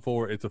Battlefield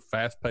 4, it's a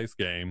fast-paced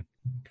game,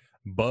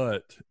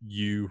 but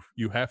you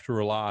have to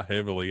rely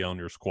heavily on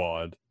your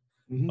squad.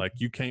 Mm-hmm. Like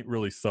you can't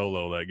really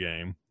solo that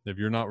game. If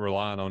you're not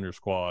relying on your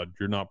squad,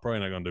 you're probably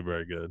not going to do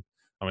very good.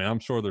 I mean, I'm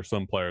sure there's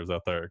some players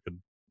out there that could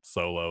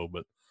solo,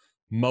 but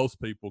most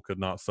people could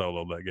not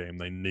solo that game.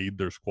 They need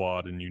their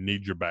squad, and you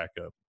need your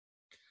backup.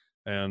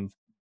 And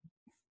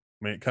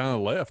I mean, it kind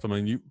of left. I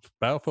mean,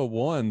 Battlefield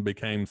 1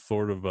 became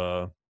sort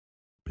of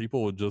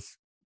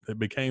it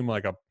became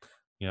like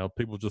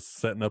people just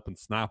setting up and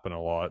sniping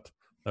a lot.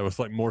 There was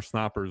like more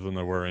snipers than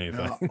there were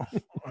anything.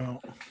 Yeah.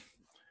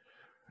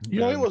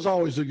 Well, it was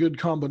always a good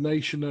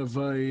combination of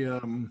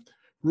a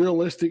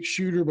realistic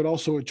shooter, but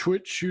also a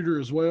twitch shooter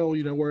as well.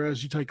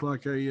 Whereas you take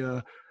like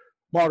a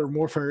Modern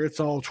Warfare, it's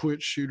all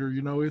twitch shooter.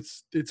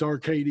 It's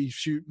arcadey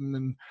shooting,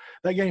 and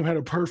that game had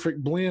a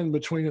perfect blend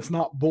between, it's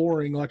not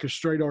boring like a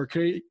straight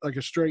arcade, like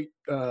a straight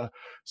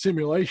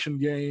simulation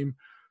game,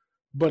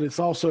 but it's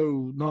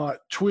also not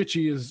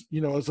twitchy as,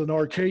 as an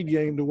arcade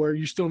game to where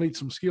you still need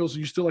some skills.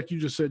 You still, like you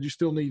just said, you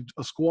still need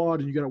a squad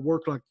and you got to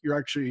work like you're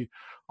actually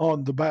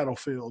on the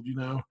battlefield,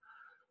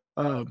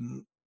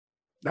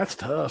 That's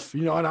tough,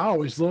 and I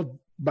always loved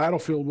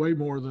Battlefield way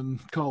more than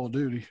Call of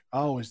Duty. I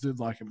always did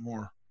like it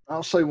more.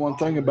 I'll say one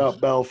thing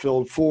about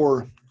Battlefield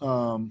 4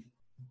 in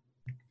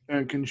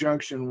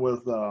conjunction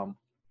with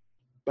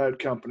Bad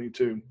Company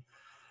 2.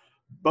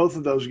 Both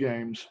of those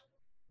games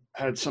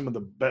had some of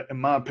the,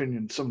 in my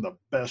opinion, some of the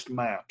best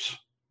maps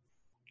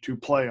to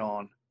play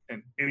on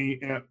in any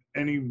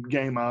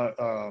game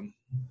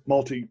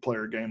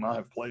multiplayer game I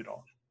have played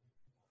on.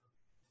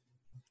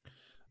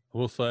 I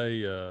will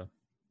say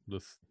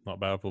this, not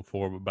Battlefield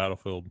 4, but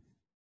Battlefield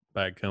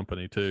Bad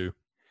Company 2.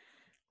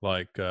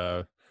 Like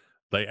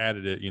they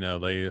added it,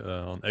 they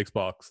on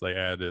Xbox they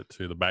added it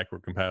to the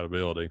backward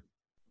compatibility.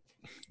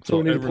 So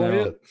we need to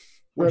play it.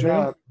 Which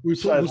I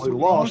sadly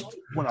lost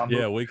when I moved.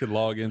 Yeah, we could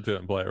log into it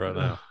and play it right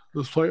now.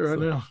 Let's play it right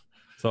now.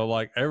 So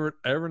like every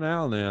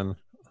now and then,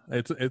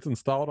 it's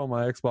installed on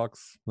my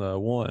Xbox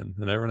One,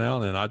 and every now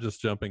and then I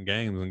just jump in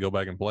games and go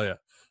back and play it.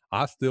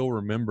 I still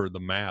remember the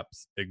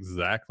maps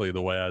exactly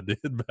the way I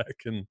did back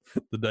in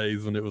the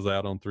days when it was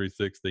out on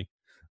 360.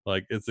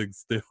 Like it's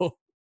still,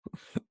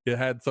 it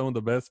had some of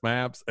the best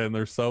maps, and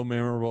they're so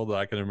memorable that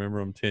I can remember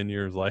them 10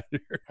 years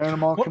later.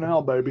 Panama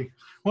Canal, baby.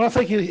 Well, I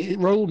think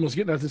Roland was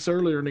getting at this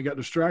earlier and he got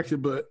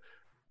distracted, but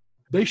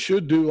they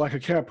should do like a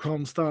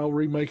Capcom style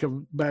remake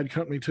of Bad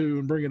Company 2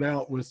 and bring it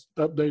out with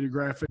updated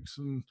graphics.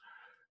 And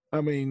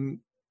I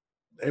mean,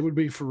 it would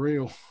be for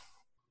real.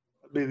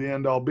 That'd be the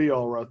end all be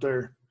all right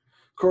there.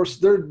 Of course,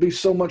 there'd be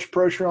so much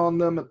pressure on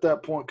them at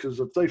that point because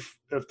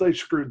if they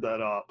screwed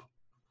that up,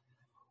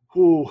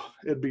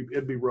 it'd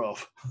be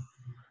rough.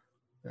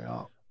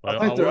 Yeah,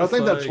 well, I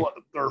think that's what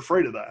they're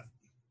afraid of. That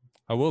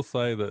I will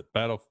say that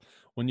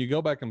when you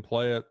go back and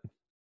play it,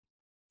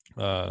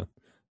 I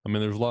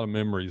mean, there's a lot of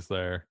memories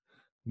there,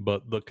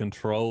 but the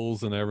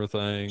controls and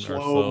everything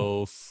are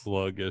so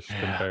sluggish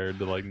compared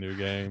to like new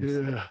games.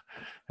 Yeah,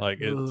 like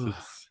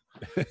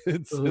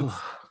it's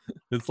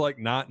like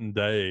night and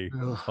day.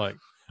 Like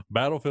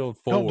Battlefield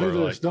 4. Don't do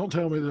this. Don't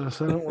tell me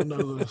this. I don't want to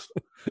know this.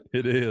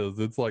 It is.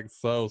 It's like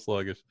so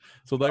sluggish.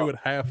 So they would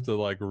have to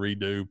like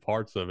redo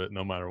parts of it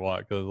no matter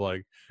what. Because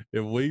like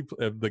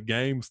if the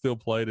game still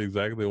played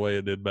exactly the way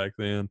it did back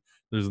then,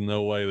 there's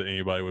no way that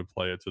anybody would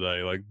play it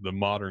today. Like the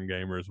modern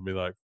gamers would be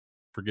like,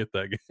 forget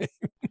that game.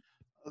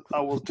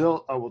 I will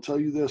tell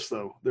you this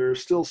though.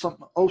 There's still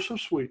something so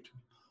sweet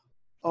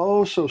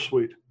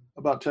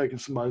about taking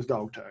somebody's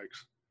dog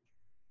tags.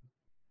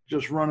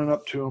 Just running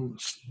up to them,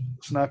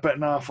 snap that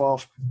knife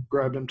off,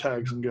 grab them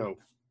tags, and go.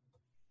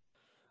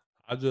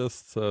 I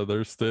just there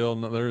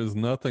is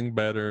nothing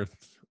better.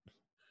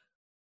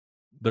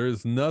 There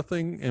is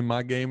nothing in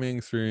my gaming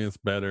experience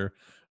better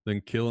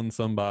than killing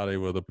somebody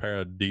with a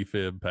pair of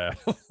defib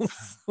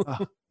paddles.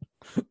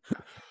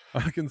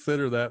 I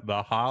consider that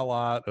the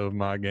highlight of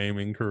my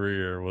gaming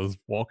career was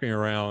walking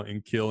around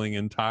and killing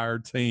entire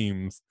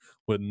teams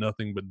with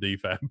nothing but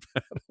defab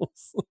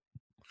paddles.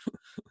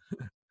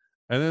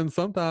 And then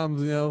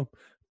sometimes,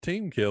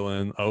 team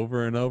killing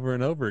over and over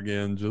and over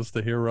again just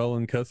to hear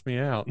Roland cuss me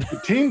out.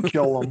 You team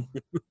kill them,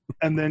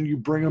 and then you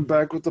bring them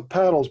back with the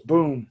paddles.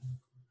 Boom.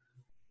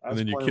 And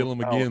then you kill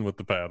them again with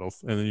the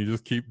paddles. And then you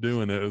just keep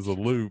doing it as a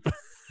loop.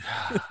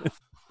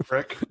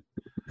 Frick.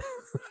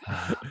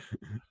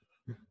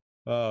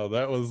 Oh,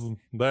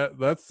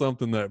 that's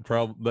something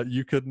that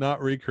you could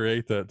not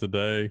recreate that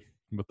today.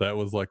 But that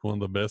was like one of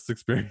the best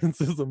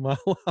experiences of my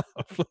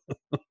life.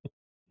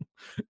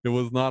 It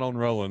was not on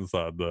Roland's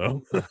side,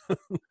 though.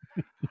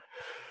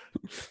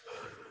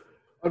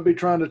 I'd be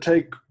trying to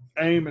take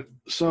aim at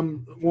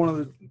one of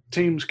the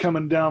teams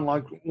coming down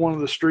like one of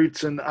the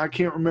streets, and I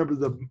can't remember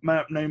the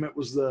map name. It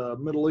was the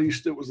Middle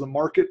East. It was the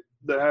market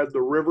that had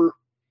the river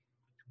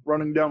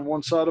running down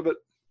one side of it.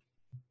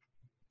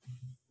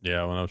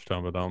 Yeah, when I was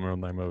talking about, I don't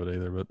remember the name of it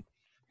either. But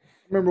I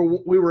remember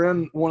we were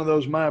in one of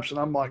those maps, and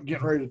I'm like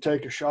getting ready to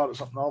take a shot at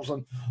something. All of a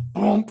sudden,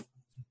 boom!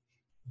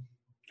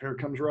 Here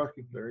comes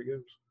Rocky. There he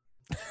goes.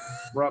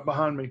 Right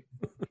behind me.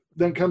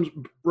 Then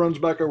runs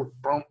back over,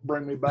 boom,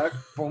 bring me back,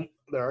 boom,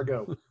 there I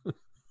go.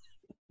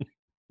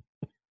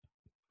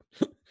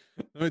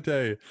 Let me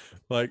tell you,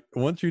 like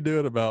once you do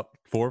it about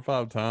 4 or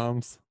 5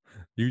 times,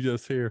 you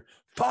just hear,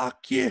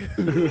 fuck you.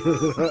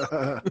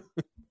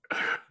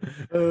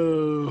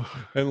 Oh.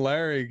 And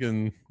Larry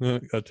can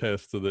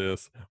attest to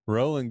this.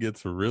 Roland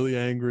gets really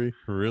angry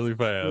really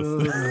fast.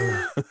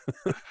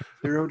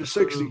 0 to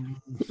 60.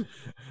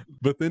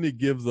 But then he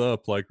gives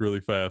up like really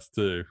fast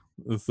too.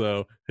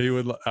 So he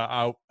would,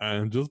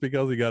 and just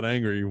because he got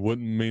angry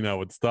wouldn't mean I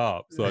would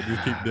stop. So I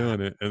just keep doing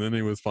it. And then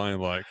he was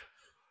finally like,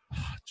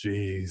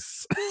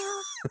 jeez.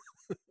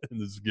 And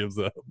just gives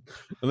up.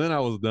 And then I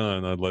was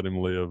done. I'd let him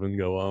live and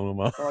go on with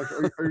my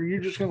like, are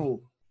you just going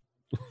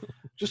to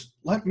just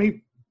let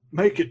me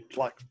make it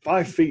like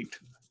 5 feet?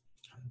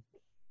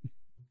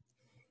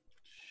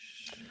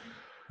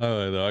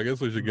 Oh, no, I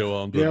guess we should go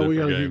on to Yeah, a we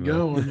different gotta game. get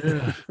going.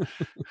 Yeah.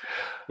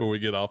 Where we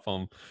get off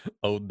on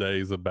old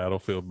days of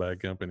Battlefield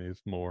Bad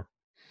Companies more.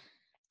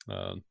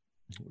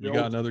 You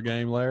got another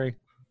game, Larry?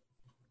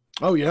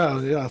 Oh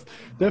yeah,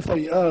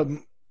 definitely.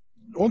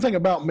 One thing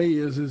about me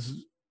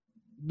is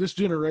this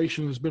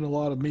generation has been a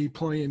lot of me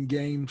playing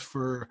games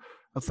for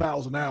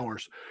 1,000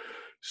 hours.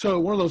 So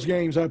one of those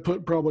games I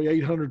put probably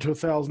 800 to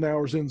 1,000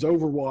 hours in is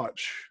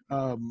Overwatch.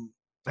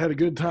 Had a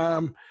good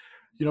time.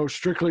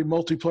 Strictly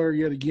multiplayer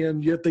yet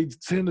again. Yet they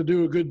tend to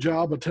do a good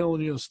job of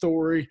telling you a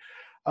story.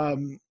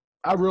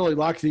 I really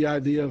like the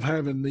idea of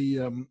having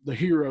the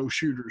hero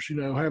shooters.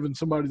 Having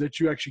somebody that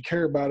you actually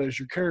care about as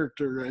your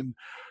character, and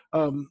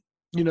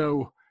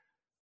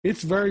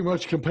it's very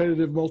much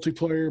competitive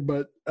multiplayer,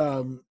 but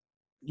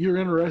you're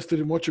interested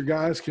in what your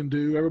guys can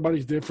do.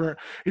 Everybody's different.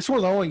 It's one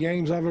of the only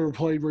games I've ever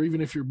played where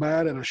even if you're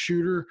bad at a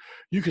shooter,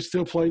 you can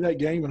still play that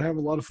game and have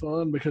a lot of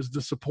fun because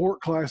the support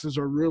classes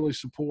are really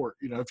support.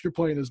 If you're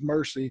playing as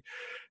Mercy,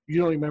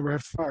 you don't even ever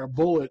have to fire a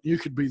bullet. You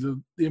could be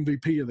the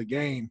MVP of the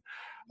game.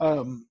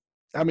 I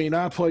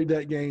played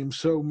that game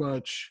so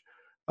much.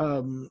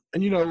 I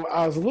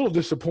was a little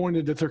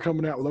disappointed that they're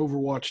coming out with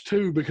Overwatch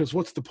 2 because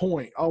what's the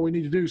point? All we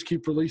need to do is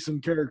keep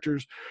releasing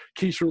characters,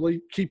 keep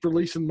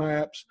releasing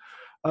maps.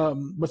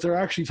 But they're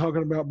actually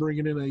talking about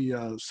bringing in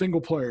a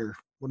single player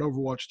when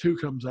Overwatch 2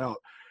 comes out.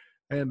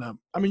 And,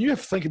 you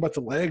have to think about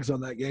the legs on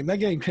that game. That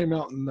game came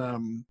out in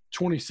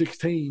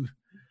 2016.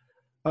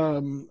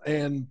 There's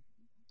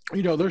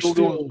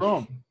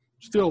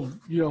still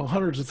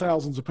hundreds of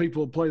thousands of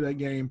people who play that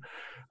game.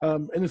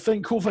 And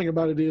the cool thing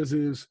about it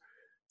is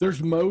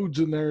there's modes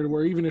in there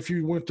where even if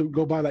you went to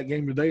go buy that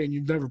game today and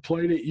you've never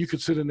played it, you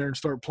could sit in there and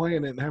start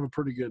playing it and have a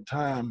pretty good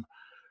time.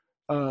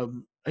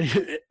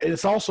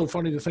 It's also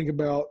funny to think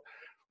about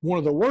one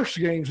of the worst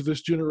games of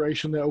this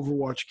generation that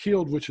Overwatch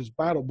killed, which is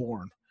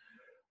Battleborn.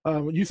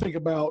 When you think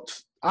about,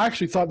 I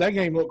actually thought that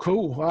game looked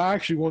cool. I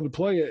actually wanted to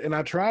play it, and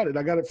I tried it.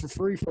 I got it for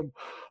free from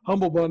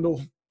Humble Bundle,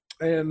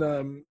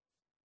 and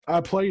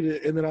I played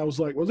it, and then I was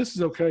like, well, this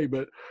is okay,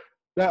 but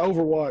that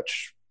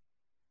Overwatch,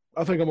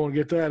 I think I'm going to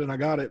get that, and I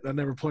got it. I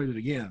never played it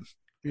again.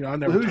 I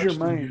never. Who's your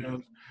main?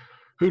 Again.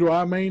 Who do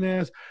I main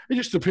as? It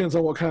just depends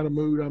on what kind of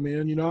mood I'm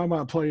in. I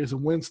might play as a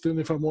Winston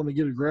if I want to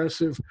get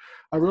aggressive.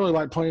 I really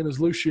like playing as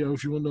Lucio,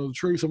 if you want to know the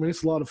truth.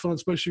 It's a lot of fun,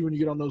 especially when you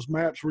get on those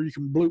maps where you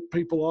can bloop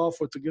people off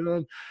with the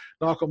gun,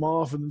 knock them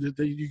off, and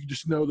you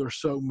just know they're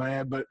so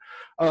mad. But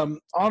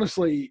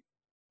honestly,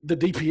 the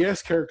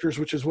DPS characters,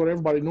 which is what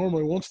everybody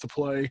normally wants to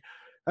play,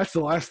 that's the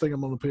last thing I'm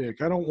going to pick.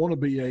 I don't want to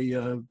be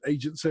a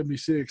Agent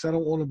 76. I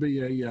don't want to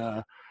be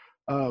a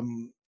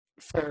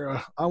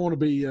Pharah. I want to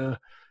be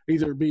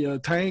either be a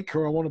tank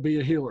or I want to be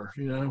a healer,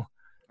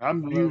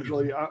 I'm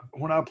usually,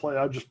 when I play,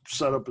 I just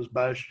set up as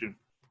Bastion.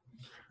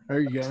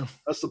 There you go.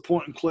 That's the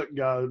point and click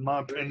guy, in my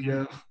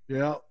opinion.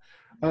 Yeah.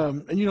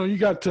 And you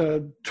got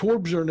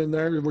Torbjorn in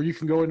there where you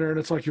can go in there and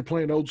it's like you're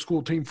playing old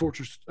school Team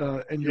Fortress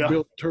and you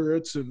build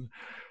turrets and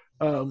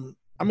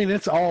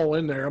it's all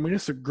in there.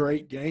 It's a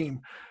great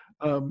game.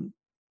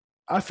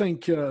 I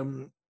think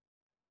that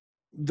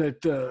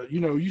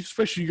you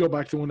especially go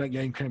back to when that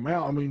game came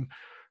out.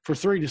 For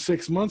 3 to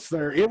 6 months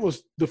there, it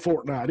was the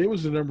Fortnite. It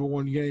was the number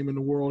one game in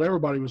the world.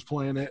 Everybody was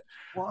playing it.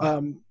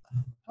 Well,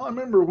 I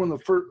remember when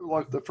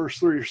the first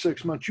 3 or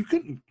 6 months, you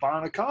couldn't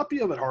find a copy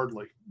of it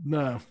hardly.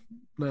 No.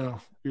 I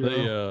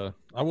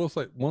will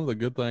say one of the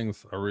good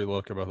things I really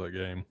like about that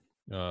game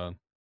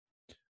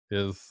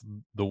is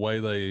the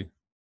way they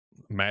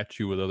match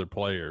you with other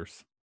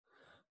players.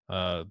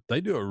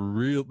 They do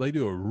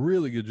a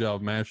really good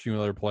job matching you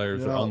with other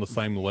players that are on the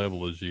same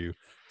level as you.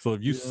 So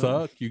if you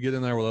suck, you get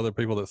in there with other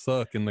people that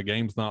suck, and the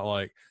game's not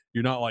like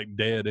you're not like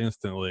dead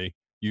instantly.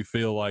 You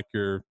feel like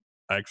you're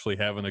actually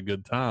having a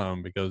good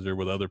time because you're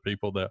with other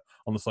people that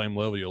on the same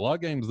level. A lot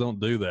of games don't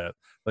do that.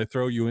 They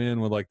throw you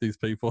in with like these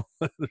people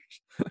that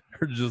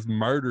are just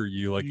murder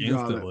you like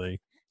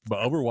instantly. But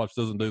Overwatch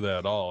doesn't do that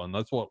at all, and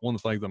that's one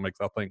of the things that makes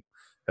I think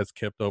has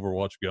kept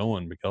Overwatch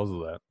going because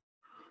of that.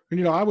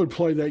 And I would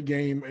play that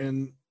game,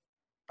 and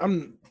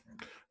I'm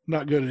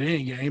not good at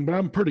any game, but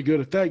I'm pretty good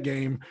at that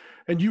game.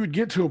 And you would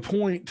get to a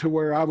point to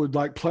where I would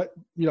like play,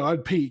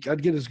 I'd peak.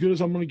 I'd get as good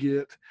as I'm going to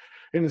get.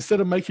 And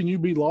instead of making you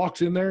be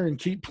locked in there and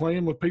keep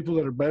playing with people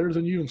that are better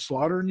than you and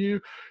slaughtering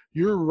you,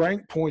 your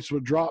rank points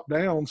would drop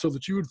down so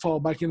that you would fall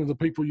back into the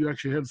people you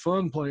actually had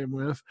fun playing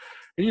with.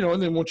 And,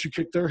 and then once you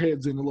kick their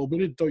heads in a little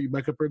bit, it'd throw you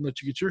back up there and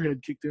let you get your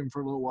head kicked in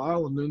for a little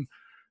while and then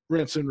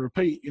rinse and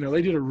repeat.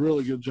 They did a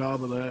really good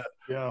job of that.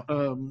 Yeah.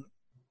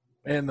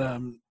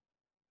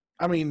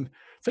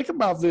 Think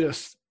about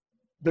this.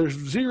 There's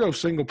zero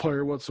single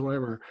player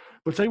whatsoever,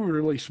 but they would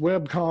release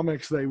web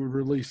comics. They would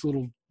release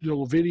little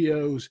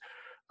videos.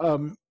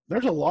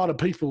 There's a lot of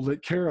people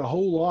that care a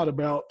whole lot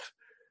about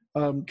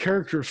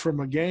characters from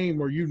a game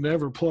where you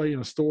never play in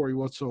a story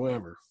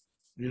whatsoever.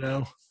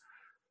 It's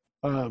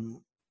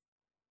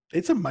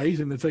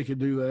amazing that they could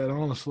do that,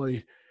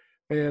 honestly.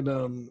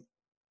 And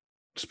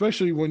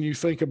especially when you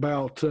think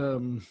about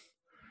a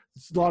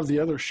lot of the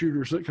other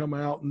shooters that come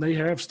out and they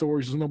have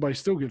stories and nobody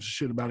still gives a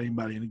shit about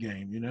anybody in the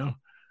game,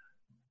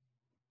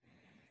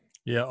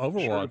 Yeah,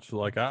 Overwatch.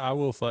 Like I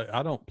will say,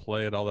 I don't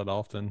play it all that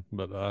often,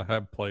 but I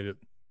have played it,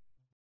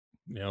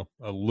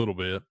 a little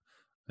bit.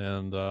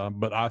 And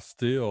but I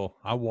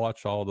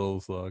watch all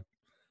those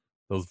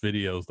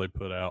videos they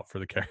put out for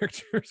the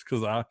characters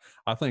because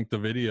I think the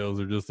videos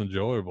are just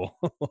enjoyable.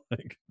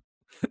 Like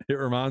it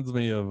reminds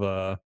me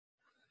of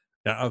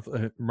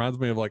it reminds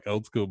me of like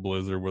old school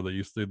Blizzard where they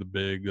used to do the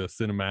big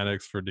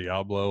cinematics for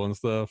Diablo and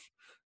stuff.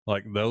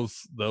 Like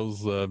those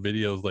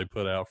videos they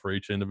put out for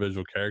each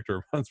individual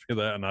character reminds me of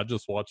that, and I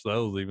just watch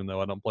those even though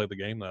I don't play the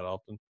game that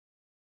often.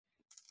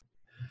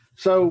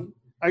 So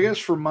I guess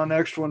for my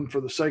next one,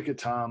 for the sake of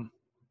time,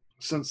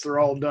 since they're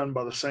all done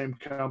by the same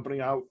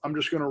company, I'm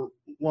just going to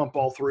lump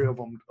all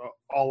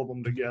of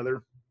them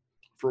together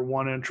for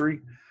one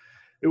entry.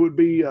 It would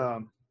be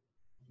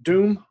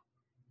Doom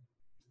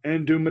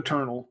and Doom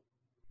Eternal,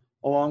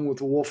 along with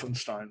the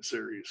Wolfenstein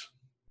series.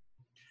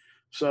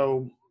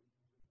 So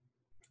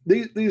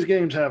these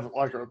games have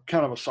like a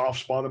kind of a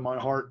soft spot in my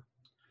heart.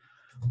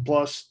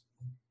 Plus,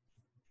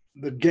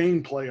 the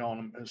gameplay on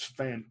them is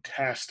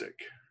fantastic.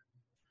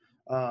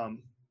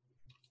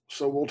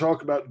 So we'll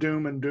talk about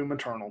Doom and Doom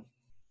Eternal.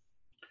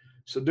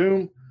 So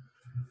Doom,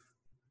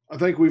 I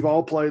think we've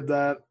all played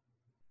that.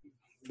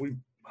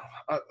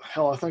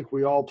 I think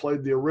we all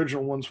played the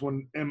original ones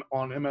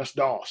on MS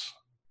DOS.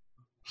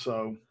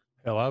 So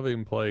hell, I've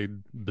even played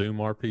Doom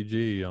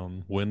RPG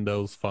on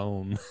Windows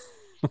Phone.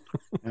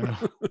 Yeah.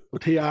 The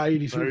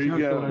TI-86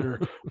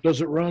 calculator.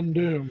 Does it run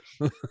Doom?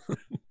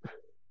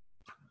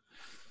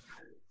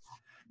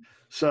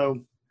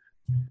 So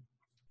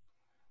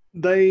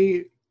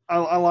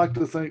I like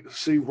to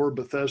see where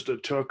Bethesda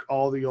took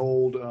all the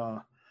old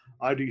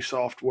ID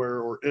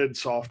Software or id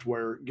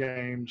Software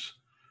games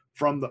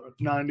from the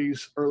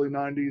early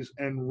 90s,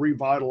 and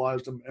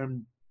revitalized them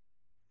and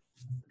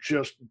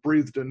just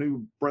breathed a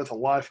new breath of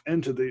life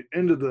into the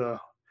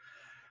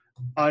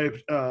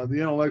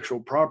intellectual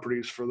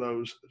properties for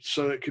those,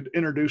 so it could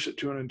introduce it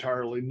to an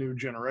entirely new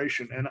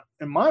generation. And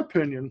in my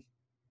opinion,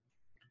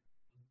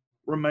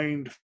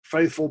 remained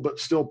faithful, but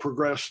still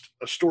progressed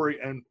a story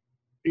and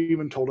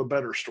even told a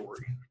better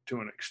story to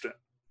an extent.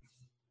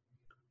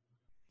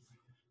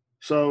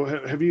 So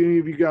have any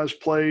of you guys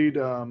played,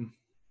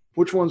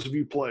 which ones have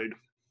you played?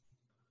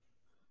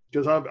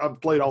 Because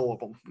I've played all of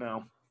them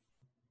now.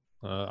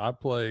 I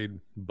played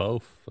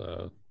both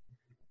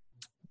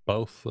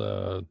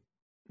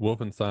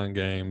Wolfenstein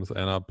games,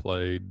 and I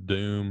played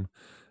Doom,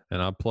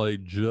 and I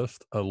played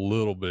just a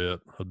little bit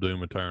of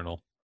Doom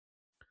Eternal.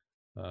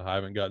 I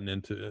haven't gotten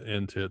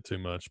into it too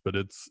much, but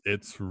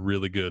it's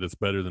really good. It's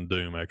better than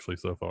Doom actually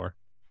so far.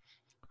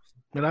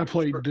 And I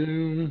played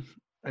Doom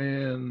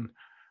and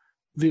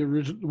the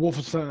original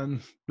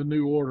Wolfenstein: The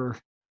New Order.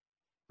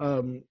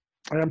 And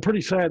I'm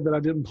pretty sad that I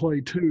didn't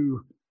play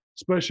 2,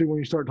 especially when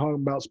you start talking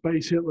about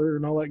Space Hitler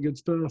and all that good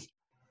stuff.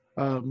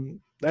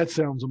 That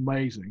sounds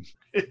amazing.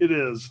 It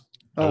is.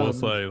 I will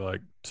say,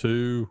 like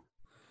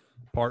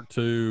part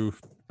 2.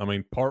 I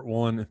mean, part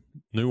 1,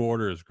 New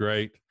Order is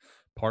great.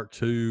 Part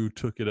 2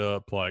 took it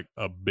up like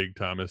a big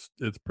time. It's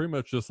pretty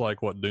much just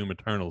like what Doom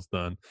Eternal's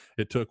done.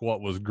 It took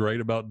what was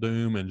great about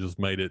Doom and just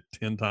made it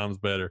 10 times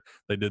better.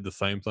 They did the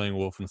same thing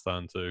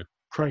Wolfenstein 2.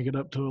 Crank it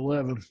up to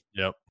 11.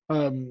 Yep.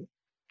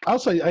 I'll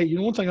say, hey,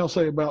 one thing I'll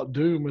say about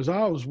Doom is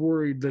I was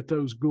worried that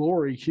those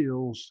glory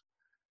kills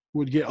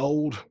would get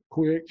old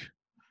quick.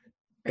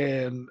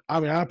 And I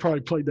mean, I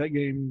probably played that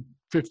game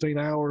 15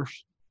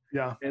 hours.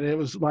 Yeah. And it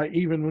was like,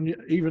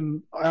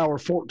 even hour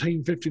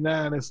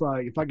 14:59, it's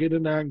like, if I get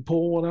in there and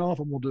pull one off,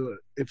 I'm going to do it.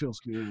 It feels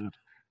good.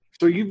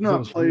 So you've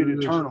not played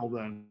Eternal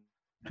then?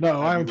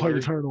 No, I haven't played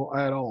Eternal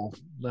at all.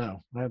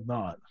 No, I have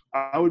not.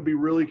 I would be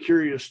really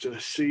curious to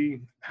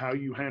see how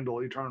you handle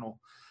Eternal,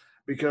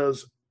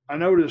 because I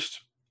noticed,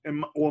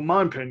 in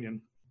my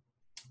opinion,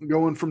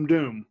 going from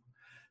Doom,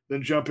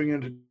 then jumping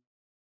into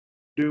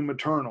Doom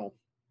Eternal,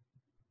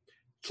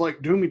 it's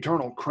like Doom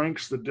Eternal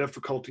cranks the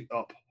difficulty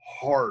up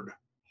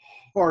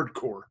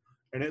hardcore,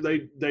 and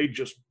they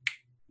just,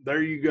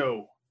 there you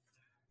go,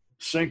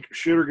 sink,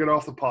 shit or get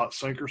off the pot,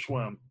 sink or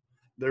swim.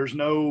 There's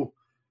no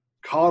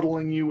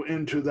coddling you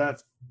into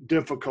that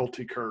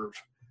difficulty curve.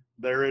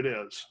 There it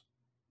is.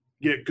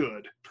 Get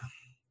good.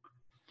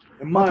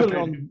 In my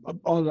opinion,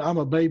 I'm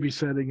a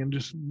babysitting and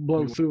just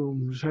blow through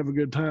them, just have a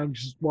good time,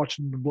 just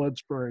watching the blood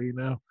spray.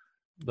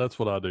 That's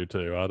what I do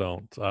too. I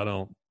don't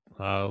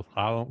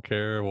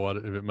care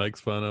if it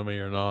makes fun of me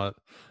or not.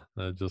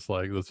 Just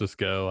like, let's just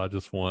go. I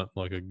just want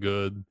like a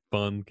good,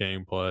 fun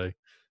gameplay.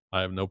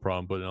 I have no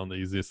problem putting it on the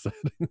easiest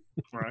setting.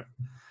 Right.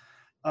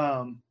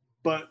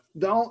 But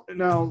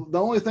the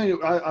only thing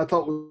I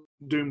thought with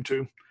Doom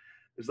 2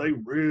 is they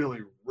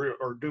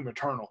or Doom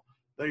Eternal,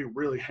 they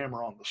really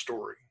hammer on the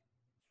story.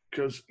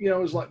 Because,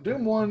 it's like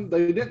Doom 1,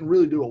 they didn't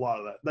really do a lot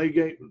of that.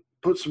 They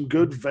put some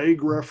good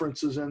vague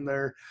references in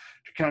there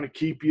to kind of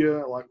keep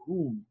you like,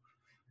 ooh,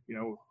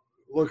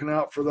 looking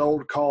out for the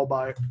old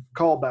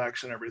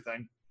callbacks and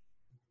everything.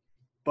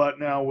 But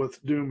now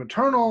with Doom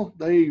Eternal,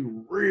 they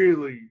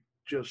really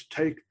just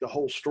take the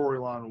whole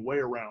storyline way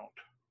around.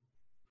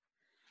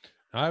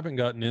 I haven't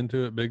gotten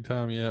into it big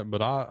time yet,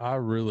 but I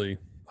really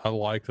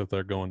like that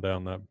they're going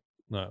down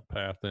that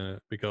path in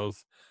it,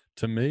 because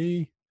to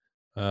me,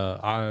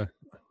 I'm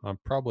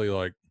probably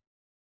like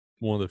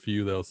one of the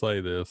few that'll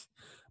say this,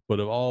 but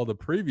of all the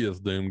previous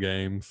Doom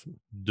games,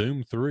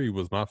 Doom 3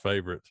 was my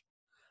favorite.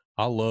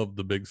 I loved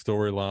the big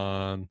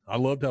storyline. I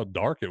loved how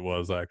dark it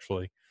was,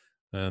 actually.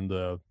 And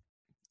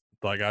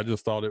like, I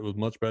just thought it was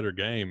much better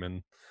game.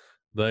 And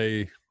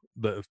the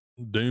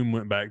Doom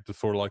went back to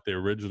sort of like the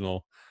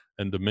original.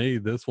 And to me,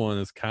 this one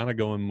is kind of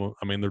going,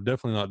 I mean, they're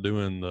definitely not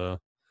doing the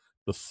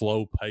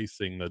slow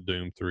pacing that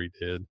Doom 3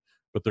 did,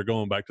 but they're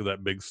going back to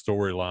that big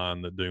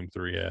storyline that Doom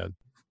 3 had.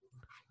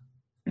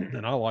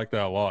 And I like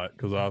that a lot,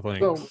 because I think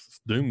So-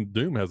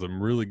 Doom has a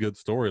really good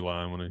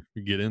storyline when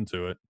you get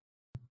into it.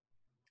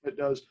 It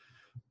does.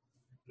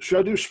 Should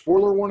I do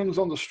spoiler warnings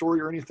on the story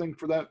or anything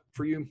for that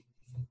for you?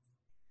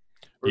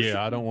 Or should-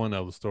 Yeah, I don't want to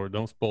know the story.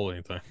 Don't spoil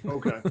anything.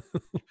 Okay.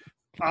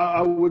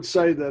 I would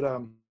say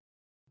that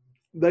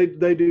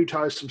they do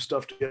tie some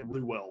stuff together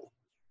really well.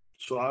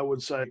 So I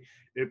would say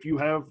if you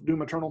have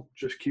Doom Eternal,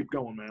 just keep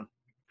going, man.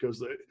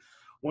 Because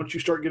once you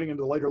start getting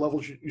into the later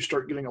levels, you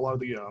start getting a lot of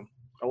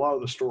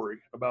the story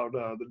about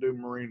the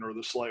Doom Marine or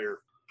the Slayer.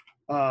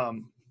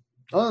 Other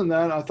than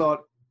that, I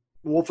thought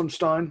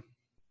Wolfenstein,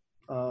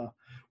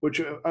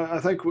 which I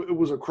think it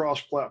was a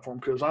cross-platform,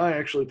 because I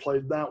actually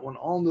played that one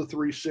on the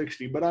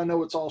 360, but I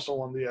know it's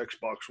also on the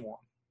Xbox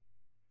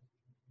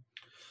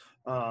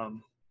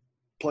One.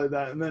 Played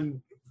that, and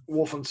then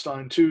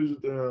Wolfenstein 2,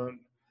 the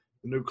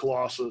new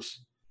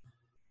Colossus.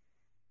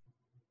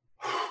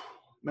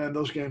 Man,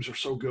 those games are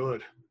so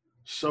good.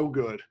 So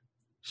good.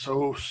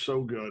 So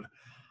good.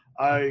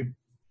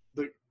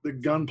 The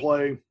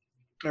gunplay,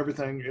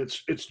 everything,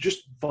 it's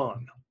just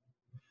fun.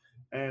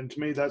 And to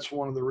me, that's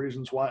one of the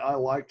reasons why I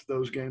liked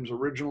those games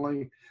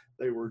originally.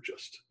 They were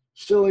just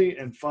silly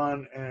and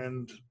fun,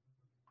 and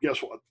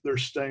guess what?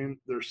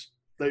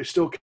 They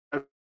still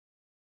have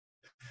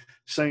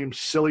same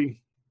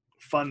silly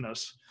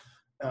funness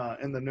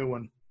in the new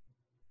one.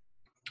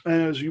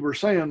 And as you were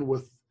saying,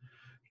 with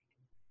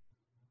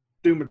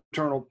Doom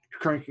Eternal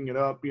cranking it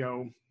up,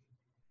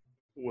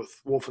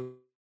 with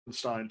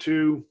Wolfenstein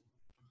 2,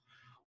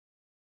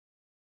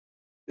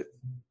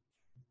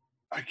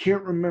 I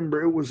can't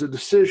remember. It was a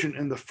decision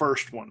in the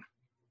first one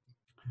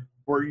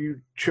where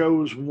you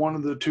chose one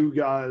of the two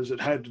guys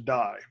that had to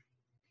die.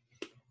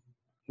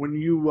 When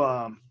you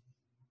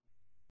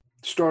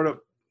start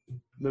up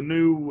the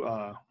new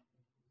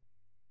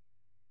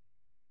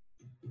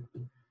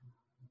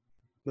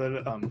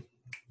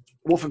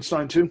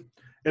Wolfenstein 2,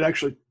 it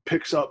actually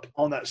picks up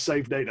on that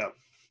save data.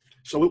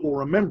 So it will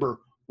remember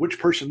which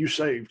person you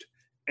saved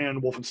in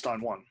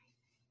Wolfenstein 1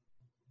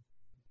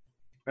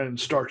 and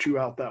start you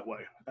out that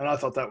way. And I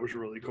thought that was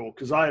really cool,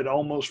 because I had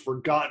almost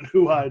forgotten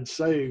who I had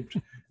saved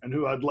and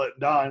who I'd let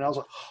die. And I was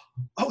like,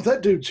 oh,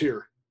 that dude's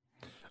here.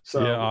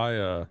 So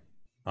yeah,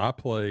 I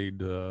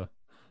played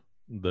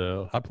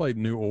I played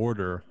New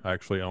Order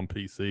actually on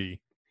PC,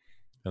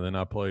 and then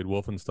I played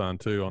Wolfenstein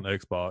 2 on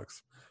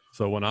Xbox.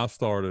 So when I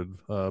started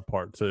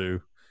part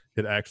 2,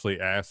 it actually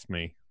asked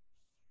me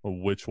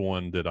which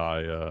one did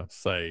I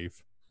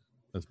save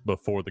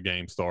before the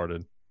game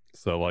started.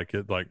 So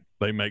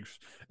they make,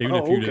 even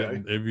if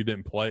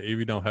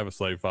you don't have a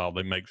save file,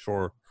 they make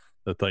sure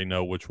that they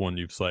know which one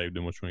you've saved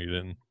and which one you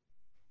didn't.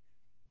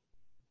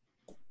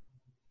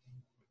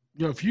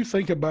 If you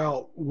think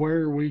about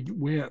where we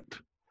went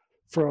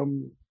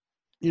from,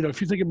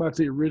 if you think about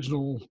the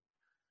original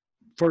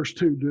first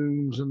two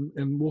Dooms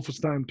and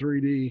Wolfenstein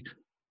 3D,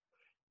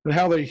 and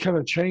how they kind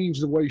of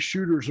changed the way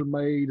shooters are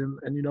made, and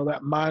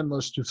that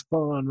mindless, just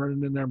fun,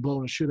 running in there and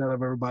blowing the shit out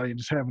of everybody and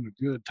just having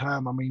a good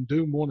time. I mean,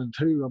 Doom 1 and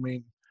 2, I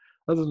mean,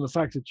 other than the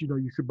fact that,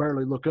 you could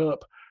barely look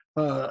up,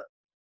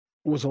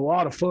 was a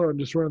lot of fun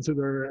just running through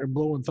there and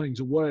blowing things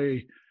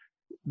away.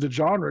 The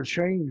genre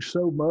changed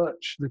so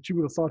much that you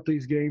would have thought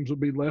these games would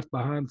be left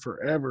behind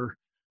forever.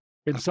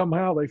 And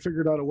somehow they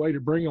figured out a way to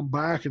bring them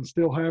back and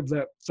still have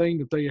that thing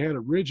that they had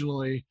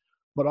originally,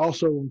 but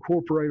also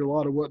incorporate a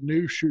lot of what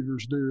new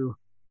shooters do.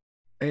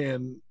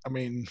 And, I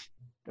mean,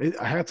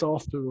 hats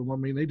off to them. I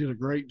mean, they did a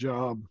great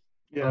job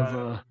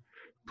of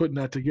putting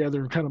that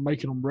together and kind of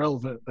making them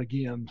relevant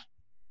again.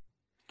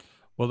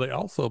 Well, they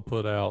also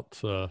put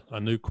out a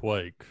new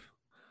Quake,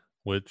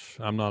 which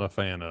I'm not a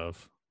fan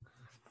of.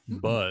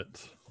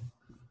 But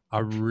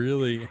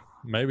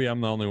maybe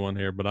I'm the only one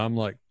here, but I'm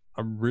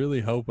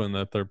really hoping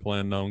that they're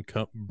planning on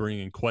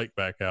bringing Quake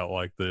back out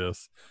like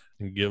this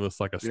and give us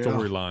like a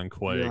storyline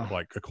Quake,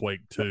 like a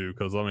Quake 2.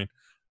 Because, I mean,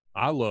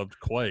 I loved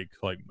Quake,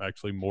 like,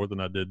 actually more than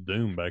I did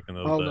Doom back in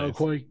those days. No,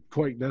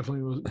 Quake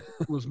definitely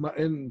was my,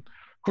 and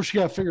of course you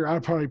got to figure I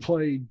probably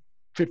played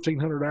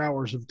 1,500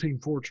 hours of Team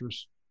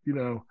Fortress.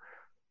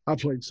 I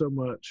played so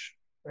much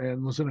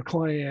and was in a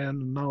clan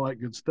and all that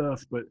good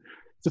stuff. But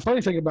the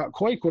funny thing about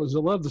Quake was I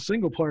loved the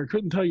single player.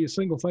 Couldn't tell you a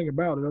single thing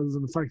about it other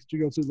than the fact that you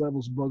go through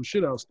levels and blow the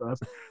shit out of stuff.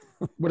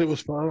 But it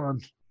was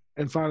fun,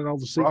 and finding all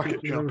the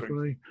secrets and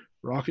everything.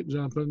 Rocket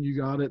jumping, you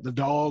got it. The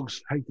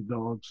dogs, hate the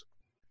dogs.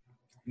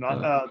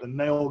 Not the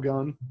nail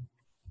gun.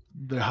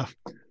 The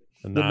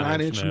The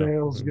nine-inch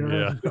nails gun.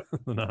 Yeah,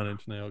 the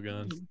 9-inch nail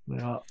gun.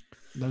 Yeah,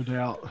 no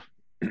doubt.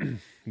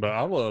 But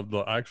I love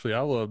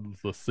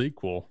the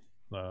sequel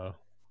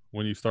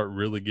when you start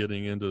really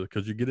getting into,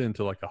 because you get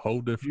into like a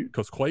whole different,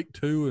 because Quake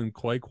 2 and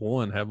Quake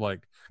 1 have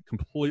like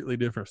completely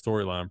different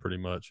storyline pretty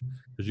much,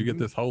 because you get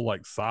this whole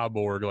like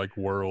cyborg like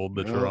world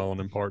that you're on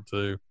in part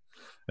 2,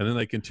 and then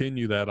they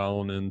continue that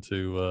on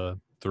into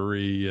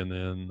 3, and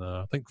then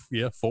I think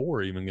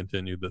 4 even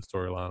continued that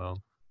storyline on.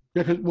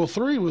 Yeah, well,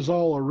 3 was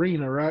all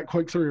arena, right?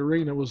 Quake 3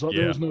 arena was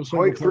there was no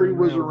Quake 3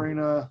 was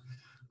arena.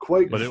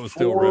 Quake, but it was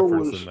still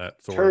referencing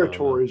that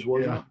territories,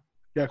 wasn't it?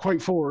 Yeah,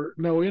 Quake 4.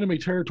 No, Enemy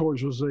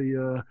Territories was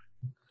a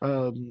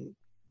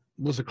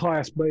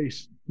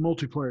class-based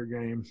multiplayer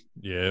game.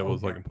 Yeah, it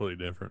was like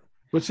completely different.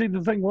 But see,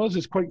 the thing was,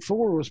 is Quake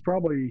 4 was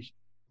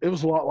it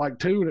was a lot like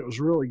 2, and it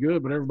was really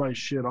good, but everybody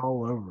shit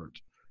all over it.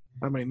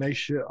 I mean, they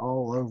shit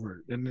all over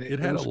it, and it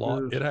had a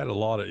lot. It had a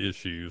lot of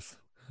issues.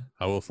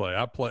 I will say,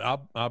 I played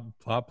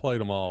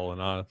them all,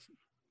 and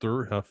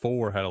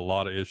 4 had a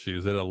lot of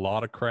issues. It had a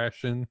lot of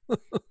crashing.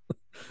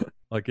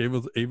 Like it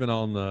was even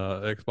on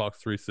the Xbox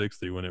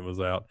 360 when it was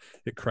out,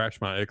 it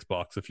crashed my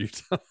Xbox a few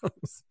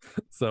times.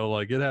 So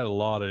like it had a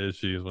lot of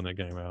issues when it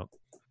came out.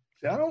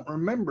 See, I don't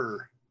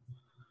remember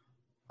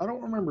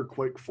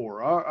Quake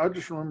 4. I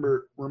just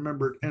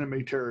remembered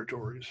Enemy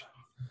Territories.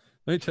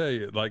 Let me tell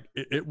you, like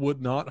it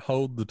would not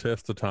hold the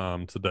test of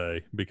time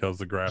today because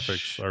the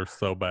graphics are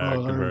so bad.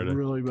 Oh, they're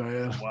really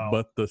bad. Wow.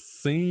 But the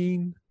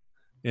scene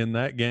in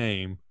that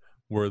game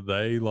where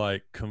they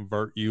like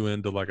convert you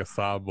into like a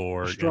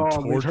cyborg and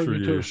torture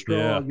you,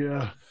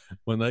 yeah.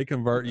 When they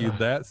convert you,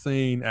 that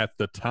scene at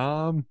the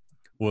time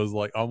was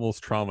like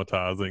almost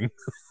traumatizing.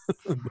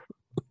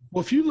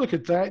 Well, if you look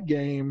at that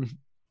game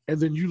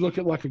and then you look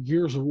at like a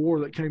Gears of War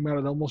that came out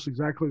at almost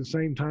exactly the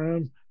same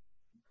time,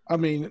 I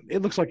mean,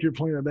 it looks like you're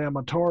playing a damn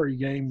Atari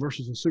game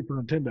versus a Super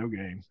Nintendo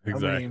game.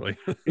 Exactly.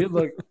 I mean, it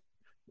looked,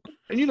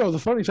 and you know, the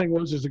funny thing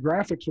was is the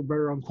graphics were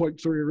better on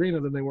Quake 3 Arena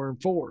than they were in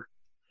 4.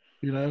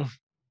 You know,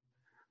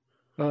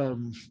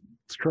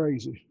 it's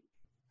crazy.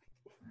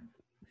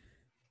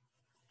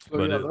 So,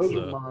 but yeah, it's, those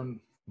are mine.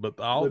 But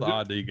all the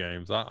ID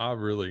games, I'm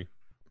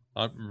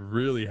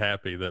really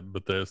happy that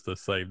Bethesda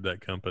saved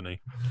that company.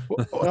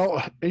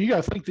 Well, and you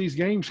got to think these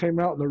games came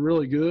out and they're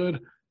really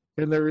good.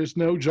 And there is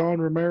no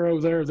John Romero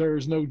there. There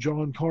is no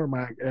John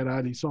Carmack at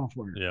ID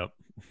Software. Yep.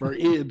 Or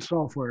id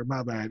Software,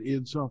 my bad,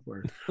 id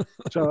Software.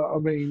 So, I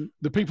mean,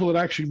 the people that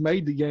actually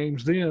made the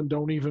games then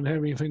don't even have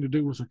anything to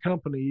do with the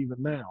company even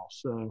now.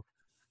 So,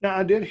 now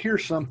I did hear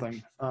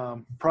something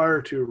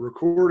prior to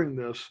recording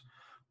this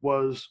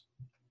was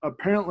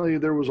apparently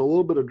there was a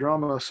little bit of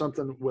drama,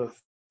 something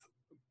with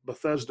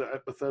Bethesda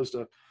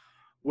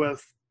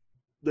with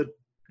the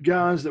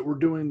guys that were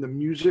doing the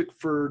music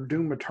for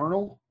Doom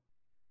Eternal.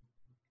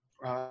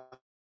 I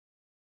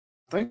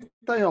think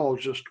they all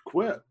just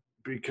quit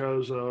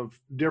because of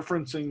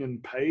differencing in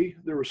pay.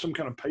 There was some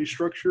kind of pay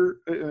structure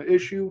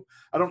issue.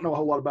 I don't know a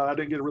whole lot about it. I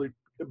didn't get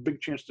a big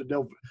chance to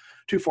delve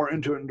too far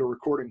into it into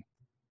recording.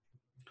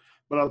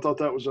 But I thought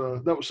that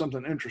was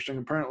something interesting.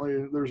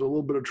 Apparently, there's a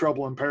little bit of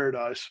trouble in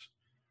paradise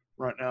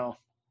right now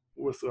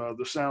with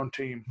the sound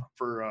team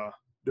for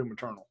Doom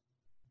Eternal.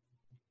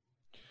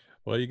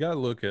 Well, you got to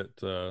look at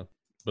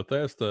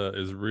Bethesda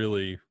is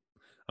really,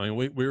 I mean,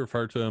 we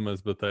refer to them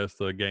as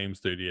Bethesda Game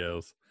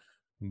Studios,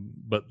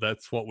 but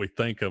that's what we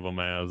think of them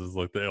as, is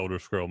like the Elder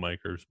Scroll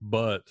makers.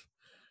 But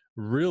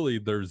really,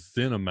 they're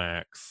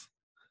ZeniMax,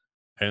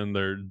 and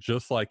they're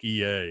just like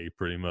EA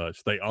pretty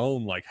much. They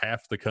own like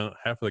half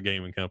the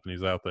gaming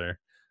companies out there,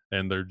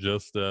 and they're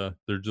just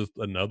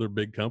another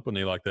big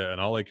company like that, and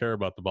all they care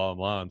about the bottom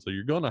line. So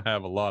you're going to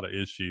have a lot of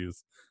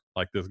issues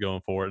like this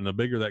going forward, and the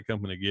bigger that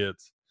company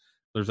gets,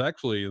 there's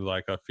actually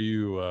like a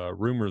few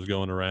rumors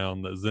going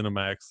around that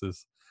ZeniMax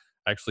is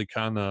actually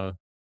kind of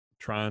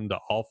trying to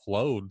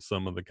offload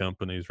some of the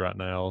companies right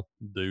now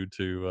due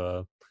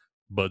to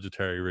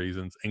budgetary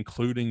reasons,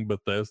 including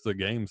Bethesda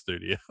Game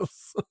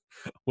Studios,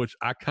 which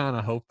I kind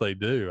of hope they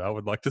do. I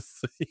would like to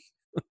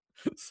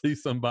see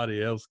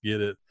somebody else get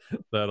it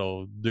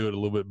that'll do it a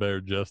little bit better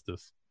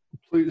justice.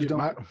 Please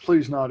don't.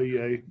 Please not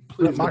EA.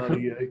 Please not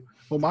EA.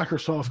 Well,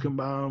 Microsoft can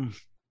buy them.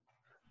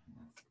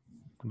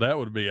 That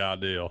would be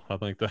ideal. I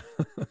think that.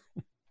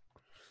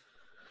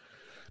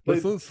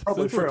 They'd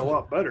probably fare a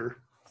lot better.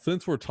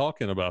 Since we're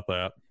talking about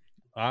that,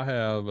 I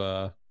have.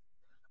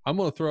 I'm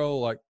going to throw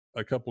like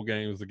a couple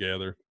games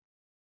together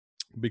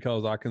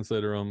because I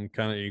consider them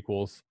kind of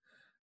equals,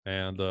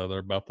 and they're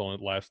about the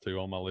last two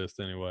on my list,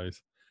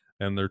 anyways.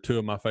 And they're two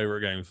of my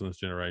favorite games from this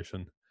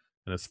generation,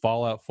 and it's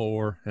Fallout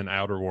 4 and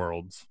Outer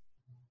Worlds.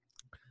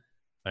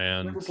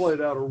 And never played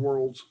Outer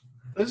Worlds.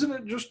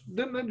 Didn't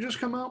it just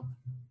come out?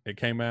 It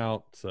came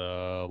out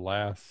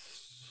last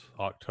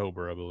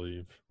October, I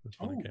believe. That's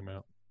when it came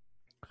out.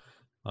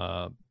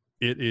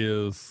 It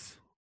is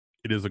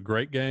a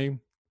great game,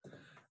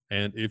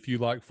 and if you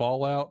like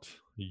Fallout,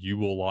 you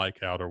will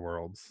like Outer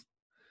Worlds.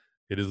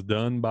 It is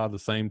done by the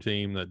same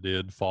team that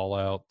did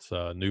Fallout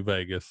New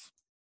Vegas,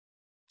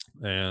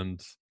 and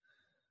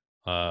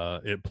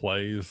It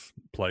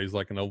plays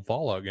like an old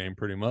Fallout game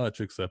pretty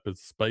much, except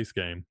it's a space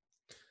game,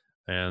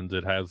 and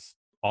it has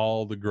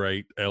all the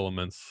great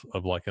elements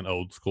of like an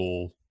old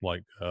school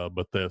like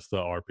Bethesda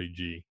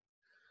RPG,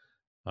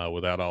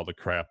 without all the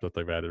crap that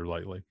they've added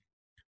lately.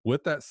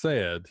 With that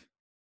said,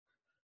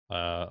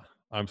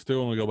 I'm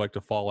still going to go back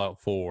to Fallout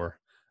 4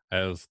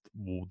 as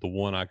the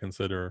one I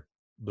consider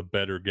the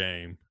better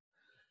game,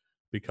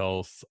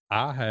 because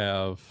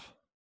I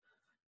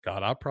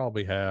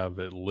probably have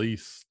at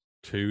least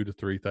 2,000 to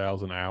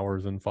 3,000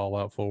 hours in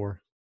Fallout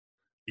 4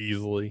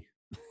 easily.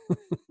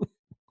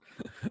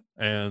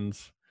 And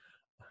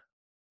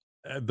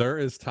there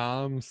is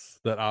times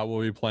that I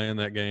will be playing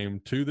that game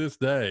to this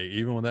day,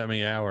 even with that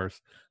many hours,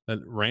 that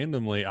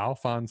randomly I'll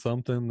find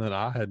something that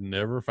I had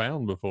never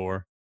found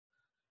before.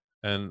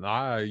 And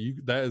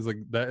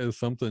that is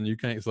something you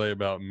can't say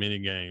about many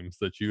games,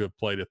 that you have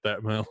played it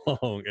that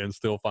long and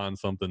still find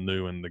something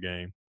new in the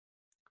game.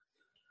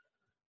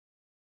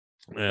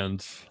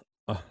 And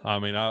I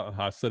mean,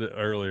 I said it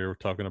earlier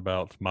talking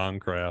about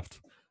Minecraft,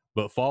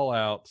 but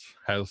Fallout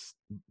has,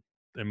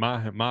 in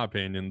my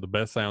opinion, the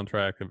best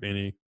soundtrack of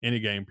any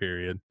game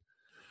period.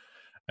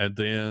 And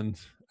then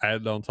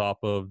added on top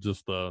of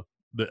just the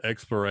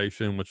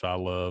exploration, which I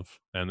love,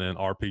 and then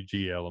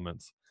RPG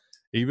elements.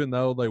 Even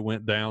though they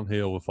went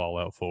downhill with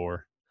Fallout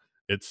 4,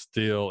 it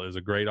still is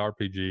a great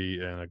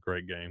RPG and a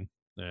great game.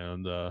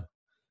 And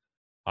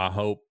I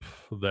hope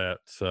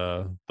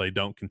that they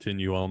don't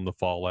continue on the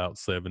Fallout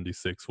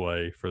 76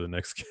 way for the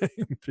next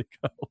game,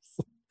 because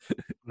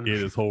it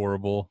is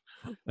horrible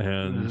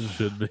and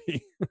should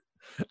be.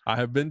 I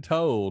have been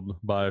told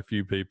by a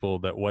few people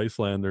that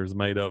Wastelanders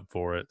made up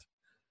for it,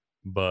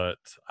 but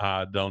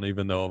I don't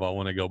even know if I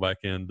want to go back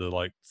in to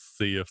like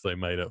see if they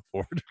made up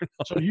for it or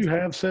not. So you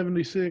have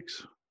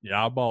 76?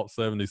 Yeah, I bought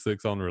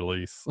 76 on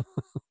release.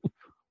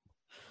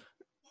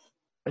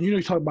 And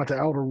you talk about the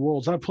Outer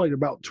Worlds. I played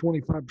about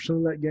 25%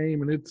 of that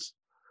game, and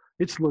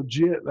it's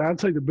legit. I'd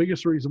say the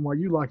biggest reason why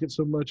you like it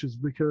so much is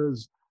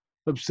because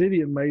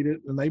Obsidian made it,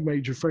 and they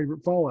made your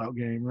favorite Fallout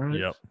game, right?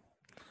 Yep.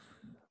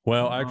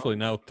 Well, actually,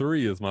 no,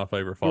 3 is my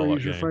favorite Fallout game.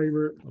 3 is your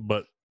favorite,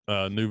 but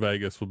New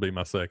Vegas would be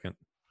my second.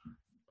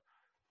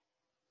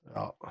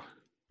 Oh.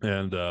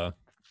 And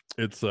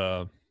it's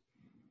but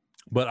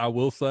I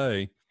will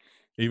say,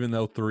 even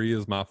though 3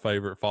 is my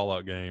favorite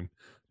Fallout game,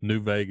 New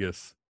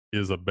Vegas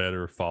is a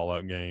better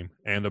Fallout game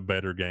and a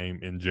better game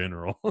in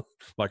general.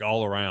 Like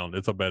all around,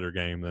 it's a better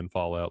game than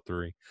Fallout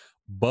 3.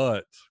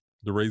 But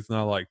the reason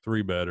I like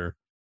 3 better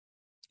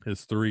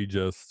is 3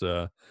 just,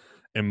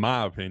 in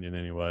my opinion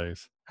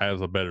anyways,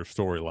 has a better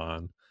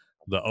storyline.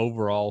 The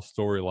overall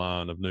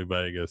storyline of New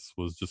Vegas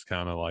was just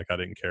kind of like, I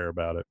didn't care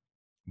about it.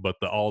 But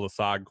all the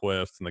side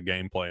quests and the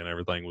gameplay and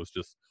everything was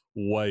just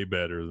way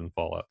better than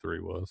Fallout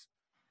 3 was.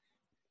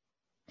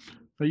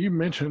 Now you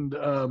mentioned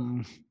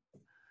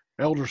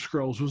Elder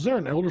Scrolls. Was there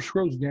an Elder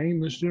Scrolls game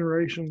this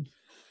generation?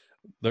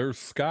 There's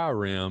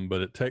Skyrim,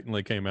 but it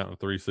technically came out in the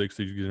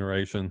 360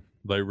 generation.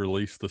 They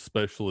released the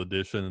special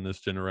edition in this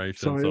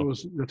generation. So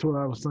that's what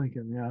I was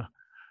thinking, yeah.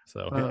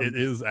 So it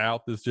is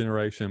out this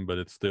generation, but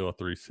it's still a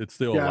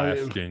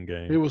last gen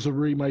game. It was a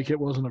remake. It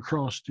wasn't a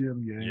cross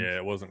gen game. Yeah,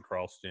 it wasn't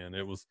cross gen.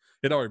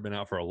 It already been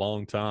out for a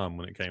long time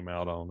when it came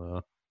out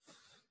on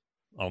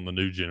the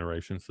new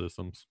generation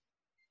systems.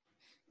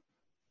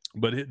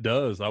 But it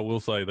does, I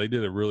will say, they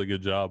did a really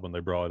good job when they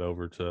brought it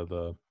over to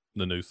the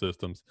new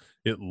systems.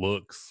 It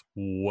looks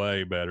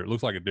way better. It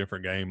looks like a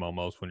different game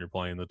almost when you're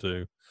playing the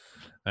two.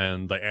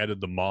 And they added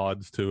the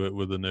mods to it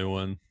with the new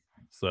one.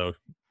 So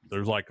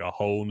there's like a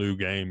whole new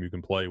game you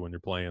can play when you're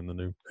playing the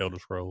new Elder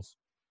Scrolls.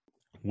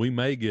 We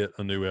may get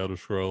a new Elder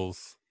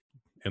Scrolls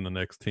in the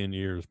next 10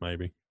 years,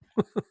 maybe.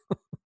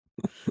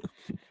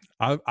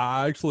 I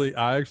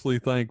actually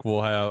think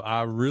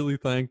I really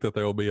think that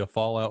there will be a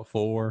Fallout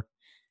 4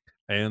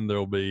 and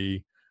there'll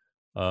be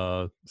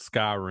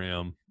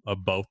Skyrim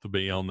both to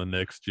be on the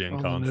next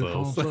gen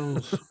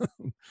consoles.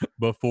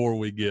 Before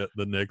we get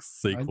the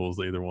next sequels,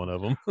 either one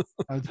of them.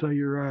 I'd say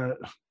you're right.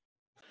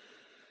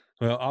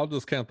 Well, I'll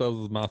just count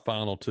those as my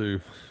final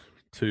two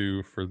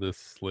for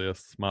this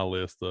list, my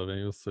list of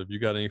it. So have you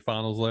got any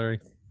finals, Larry?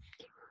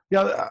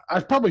 Yeah, I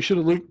probably should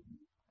have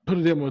put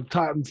it in with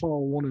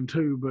Titanfall 1 and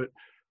 2, but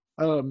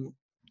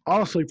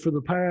honestly, for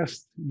the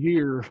past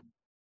year,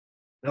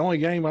 the only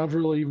game I've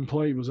really even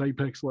played was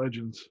Apex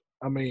Legends.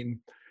 I mean,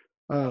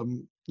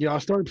 I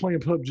started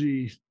playing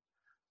PUBG,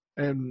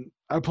 and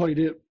I played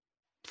it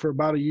for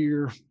about a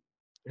year,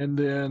 and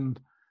then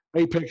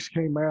Apex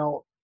came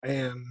out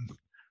and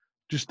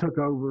just took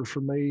over for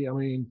me. I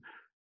mean,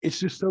 it's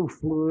just so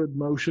fluid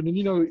motion, and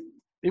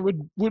it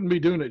wouldn't be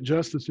doing it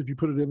justice if you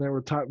put it in there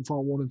with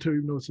Titanfall 1 and 2,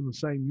 even though it's in the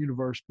same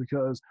universe,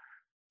 because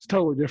it's a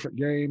totally different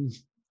game.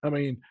 I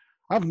mean,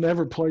 I've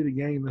never played a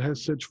game that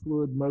has such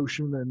fluid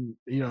motion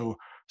and,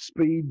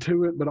 speed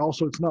to it, but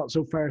also it's not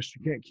so fast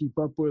you can't keep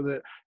up with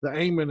it. The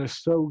aiming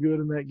is so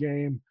good in that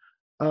game.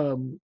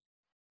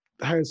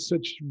 Has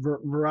such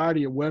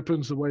variety of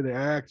weapons, the way they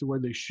act, the way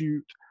they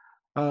shoot.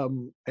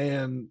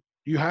 And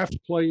you have to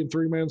play in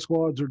 3-man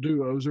squads or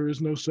duos. There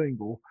is no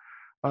single.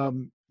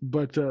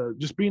 But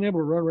just being able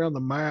to run around the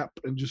map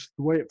and just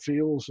the way it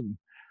feels, and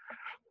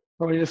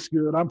I mean, it's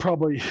good. I'm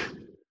probably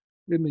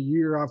in the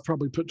year I've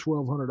probably put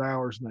 1,200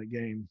 hours in that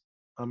game.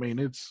 I mean,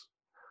 it's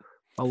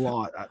a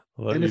lot.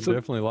 Well, and you it's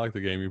definitely like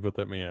the game. You put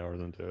that many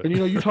hours into it.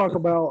 and you talk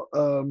about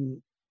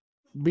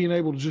being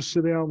able to just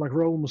sit down, like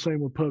rolling the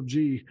same with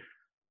PUBG.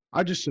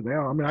 I just sit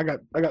down. I mean, I got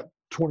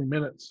 20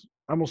 minutes.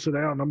 I'm gonna sit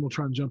down and I'm gonna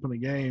try and jump in a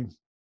game.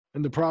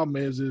 And the problem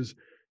is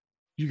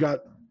you got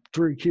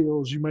 3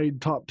 kills, you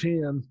made top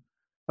 10.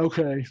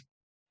 Okay,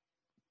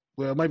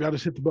 well maybe I'll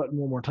just hit the button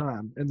one more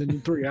time, and then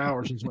 3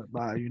 hours just went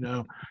by.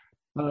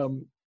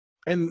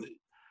 And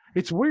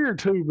it's weird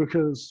too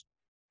because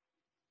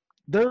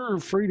their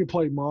free to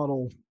play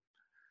model.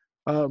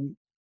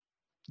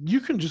 You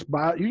can just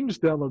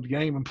download the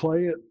game and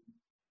play it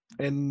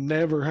and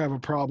never have a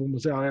problem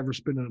without ever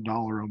spending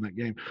 $1 on that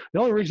game. The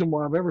only reason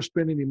why I've ever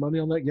spent any money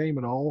on that game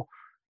at all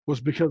was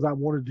because I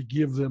wanted to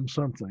give them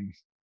something,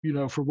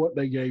 for what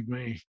they gave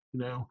me,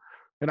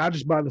 and I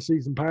just buy the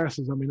season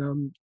passes. I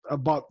mean,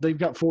 they've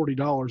got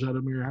 $40 out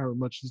of me, or however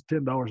much, it's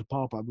 $10 a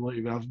pop, I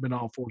believe. I've been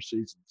all 4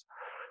 seasons.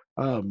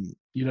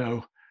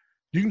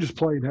 You can just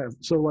play and have,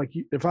 so like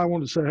if I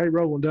wanted to say, hey,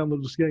 Roland,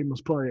 download this game,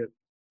 let's play it,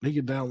 he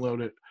can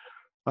download it.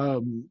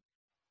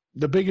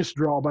 The biggest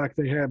drawback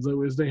they have,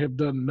 though, is they have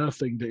done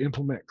nothing to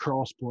implement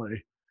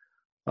crossplay.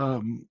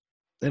 And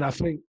I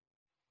think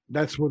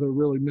that's where they're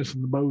really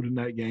missing the boat in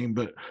that game.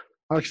 But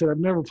like I said, I've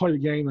never played a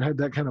game that had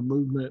that kind of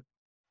movement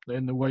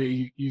and the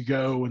way you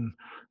go and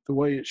the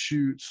way it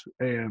shoots.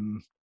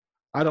 And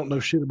I don't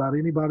know shit about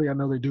anybody. I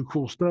know they do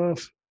cool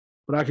stuff,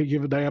 but I could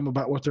give a damn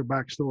about what their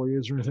backstory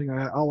is or anything.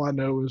 All I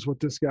know is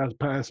what this guy's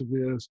passive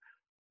is,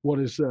 what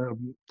his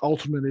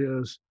ultimate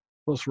is.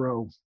 Let's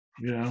roll,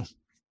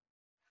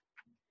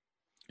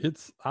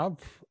 It's of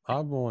all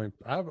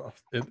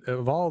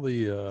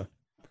the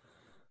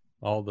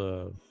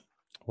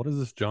what is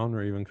this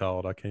genre even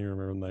called? I can't even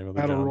remember the name of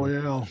the Battle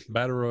genre. Royale.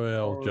 Battle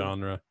Royale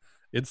genre.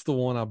 It's the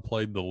one I've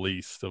played the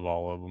least of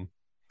all of them,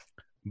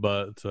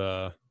 but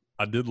I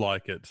did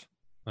like it.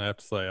 I have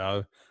to say,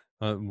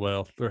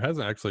 well, there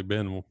hasn't actually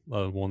been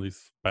one of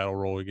these Battle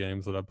Royale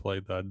games that I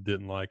played that I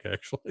didn't like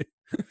actually,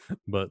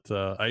 but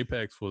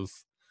Apex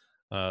was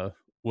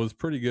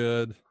pretty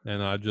good,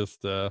 and I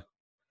don't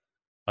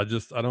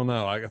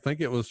know. I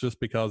think it was just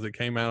because it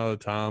came out at a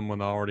time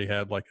when I already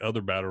had like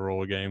other battle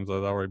royale games I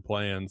was already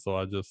playing, so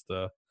I just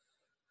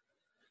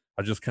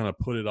kind of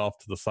put it off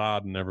to the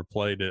side and never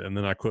played it. And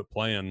then I quit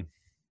playing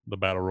the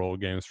battle royale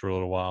games for a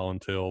little while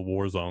until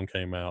Warzone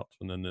came out,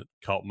 and then it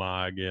caught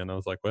my eye again. I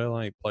was like, well,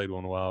 I ain't played one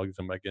in a while. I'll get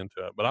back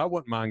into it. But I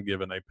wouldn't mind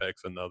giving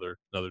Apex another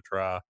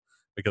try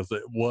because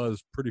it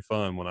was pretty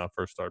fun when I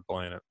first started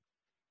playing it.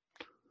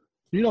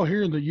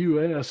 Here in the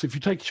U.S., if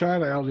you take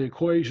China out of the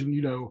equation,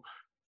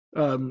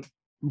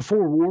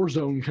 before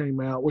Warzone came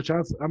out, which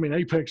I mean,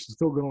 Apex is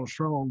still going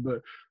strong,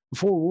 but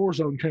before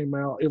Warzone came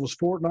out, it was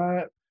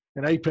Fortnite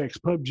and Apex.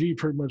 PUBG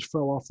pretty much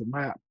fell off the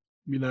map,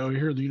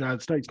 here in the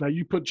United States. Now,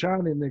 you put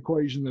China in the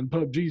equation, and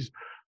PUBG's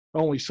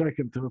only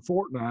second to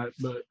Fortnite,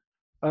 but,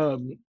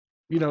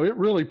 it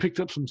really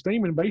picked up some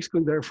steam, and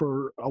basically there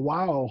for a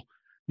while,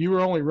 you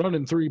were only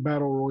running 3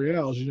 battle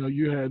royales.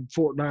 You had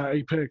Fortnite,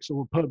 Apex,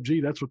 or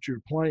PUBG. That's what you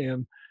were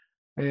playing.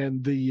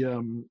 And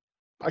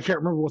I can't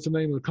remember what the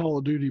name of the Call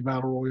of Duty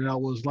Battle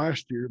Royale was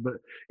last year, but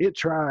it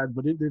tried,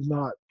 but it did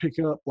not pick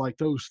up like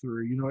those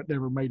 3. It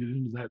never made it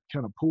into that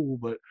kind of pool.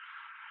 But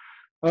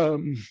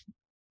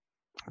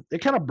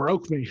it kind of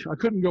broke me. I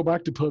couldn't go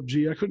back to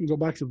PUBG. I couldn't go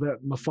back to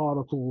that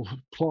methodical,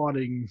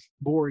 plotting,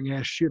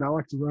 boring-ass shit. I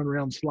like to run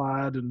around,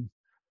 slide, and,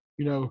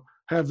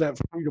 have that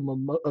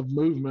freedom of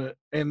movement.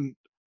 And,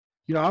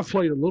 I've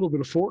played a little bit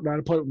of Fortnite.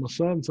 I played with my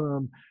son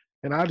some,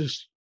 and I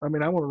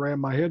want to ram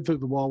my head through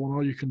the wall when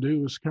all you can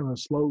do is kind of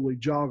slowly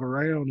jog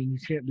around, and you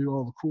can't do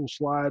all the cool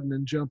sliding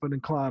and jumping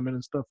and climbing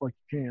and stuff like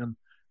you can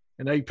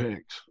in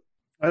Apex.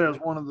 That is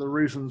one of the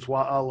reasons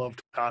why I love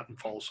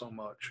Titanfall so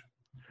much.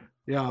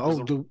 Yeah.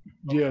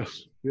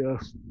 Yes.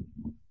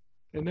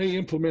 And they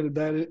implemented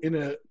that in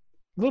a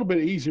little bit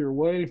easier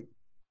way,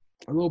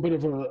 a little bit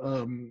of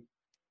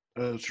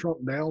a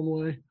shrunk down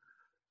way.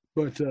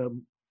 But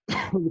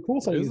the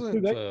cool thing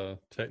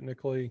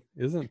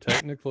isn't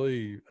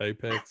technically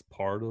Apex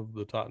part of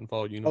the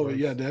Titanfall universe? Oh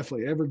yeah,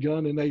 definitely. Every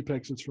gun in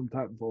Apex is from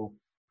Titanfall.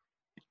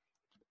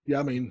 Yeah,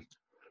 I mean,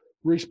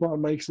 Respawn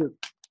makes it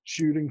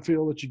shooting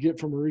feel that you get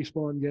from a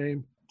Respawn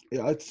game.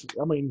 Yeah,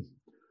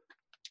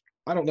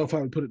 I don't know if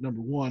I would put it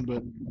number 1,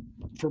 but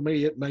for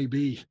me, it may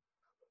be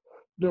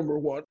number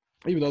 1.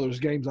 Even though there's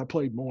games I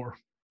played more.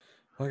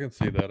 I can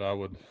see that. I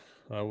would.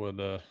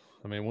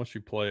 I mean, once you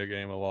play a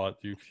game a lot,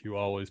 you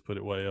always put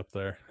it way up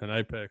there. And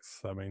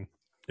Apex, I mean,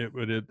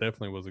 it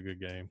definitely was a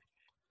good game.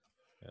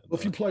 And, well,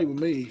 if you play with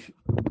me,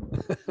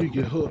 you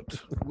get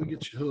hooked. We'll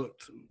get you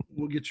hooked.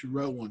 We'll get you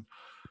rolling.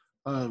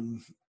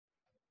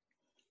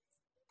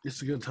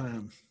 It's a good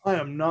time. I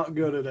am not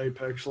good at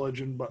Apex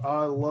Legend, but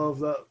I love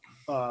that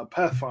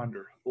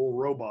Pathfinder, little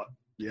robot.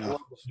 Yeah. I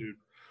love this dude.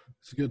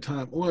 It's a good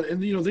time. Well,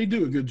 and they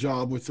do a good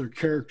job with their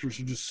characters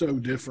are just so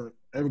different.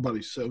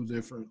 Everybody's so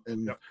different.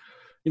 And,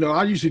 Yep.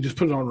 I usually just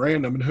put it on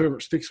random, and whoever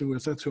it sticks me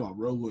with, that's who I'll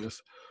roll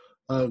with.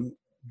 And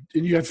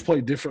you have to play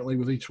differently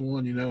with each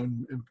one,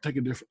 and take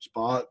a different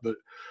spot. But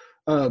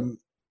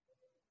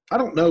I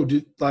don't know.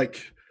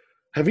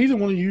 Have either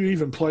one of you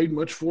even played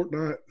much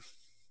Fortnite?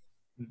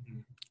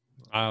 Mhm.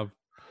 I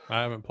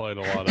haven't played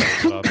a lot of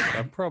it, but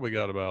I've probably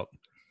got about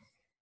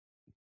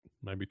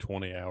maybe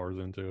 20 hours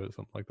into it,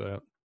 something like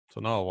that. So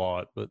not a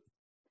lot, but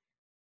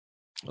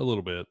a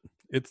little bit.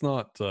 It's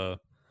not.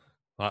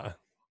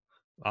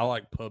 I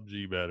like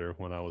PUBG better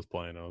when I was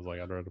playing. I was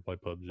like, I'd rather play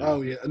PUBG.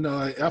 Oh yeah, no,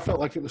 I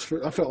felt like I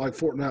felt like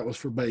Fortnite was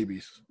for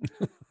babies.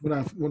 when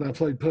I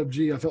played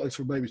PUBG, I felt like it's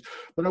for babies.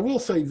 But I will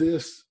say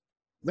this: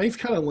 they've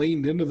kind of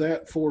leaned into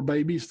that for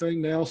babies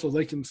thing now, so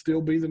they can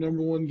still be the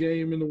number one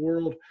game in the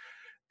world.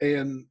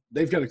 And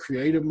they've got a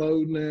creative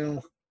mode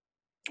now.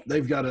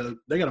 They got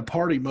a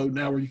party mode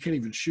now where you can't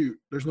even shoot.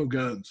 There's no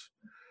guns,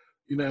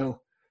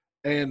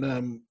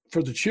 And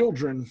for the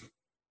children,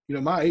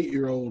 my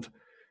 8-year-old.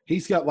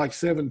 He's got like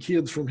 7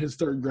 kids from his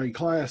 3rd grade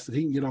class that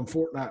he can get on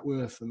Fortnite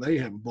with, and they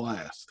have a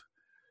blast.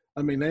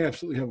 I mean, they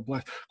absolutely have a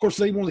blast. Of course,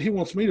 he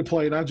wants me to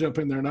play, and I jump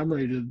in there, and I'm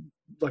ready to,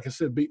 like I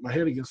said, beat my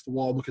head against the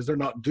wall because they're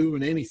not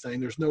doing anything.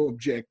 There's no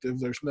objective.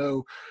 There's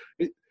no,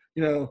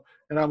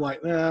 and I'm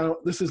like, no,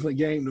 this isn't a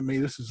game to me.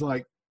 This is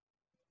like,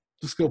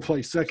 just go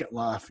play Second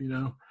Life,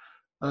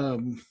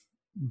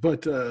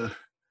 But,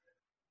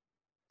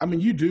 I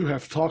mean, you do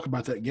have to talk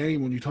about that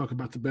game when you talk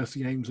about the best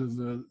games of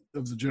the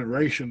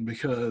generation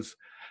because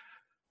 –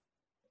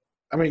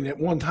 I mean, at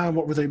one time,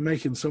 what were they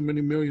making so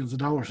many millions of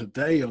dollars a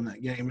day on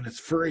that game, and it's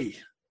free?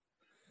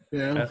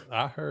 Yeah,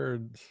 I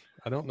heard.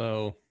 I don't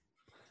know,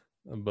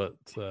 but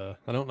I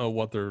don't know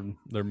what their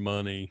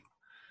money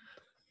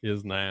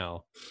is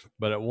now.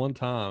 But at one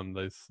time,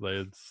 they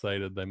had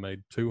stated they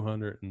made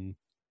 $230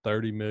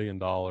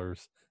 million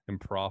in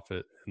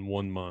profit in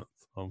 1 month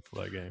for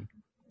that game.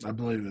 I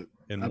believe it.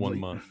 In 1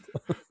 month.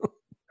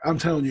 I'm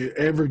telling you,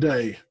 every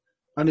day,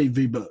 I need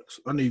V-Bucks.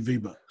 I need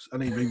V-Bucks. I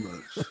need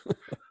V-Bucks.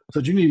 So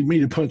you need me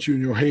to punch you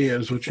in your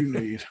head is what you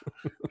need.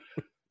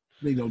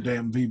 Need no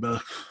damn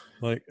V-Bucks.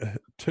 Like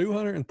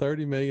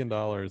 $230 million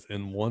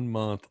in 1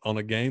 month on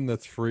a game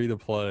that's free to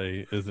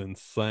play is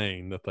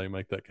insane that they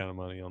make that kind of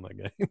money on that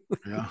game.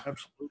 Yeah,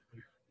 Absolutely.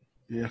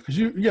 Yeah, because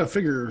you got to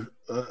figure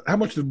how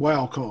much did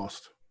WoW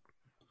cost?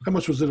 How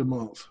much was it a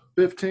month?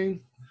 15.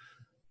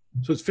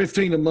 So it's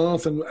 15 a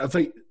month, and I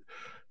think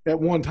at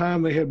one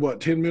time they had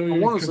 10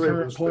 million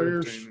concurrent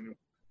players. 15.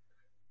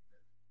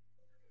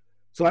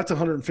 So that's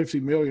 150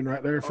 million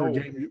right there for a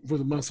game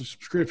with a monthly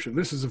subscription.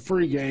 This is a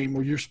free game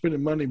where you're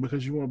spending money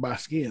because you want to buy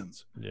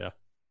skins. Yeah.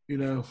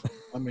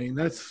 I mean,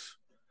 that's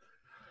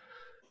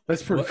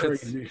pretty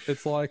crazy.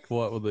 It's like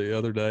the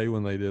other day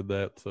when they did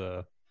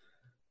that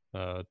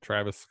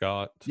Travis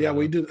Scott. Yeah,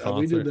 we did. Concert.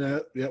 We did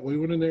that. Yeah, we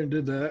went in there and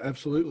did that.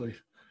 Absolutely.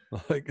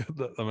 Like,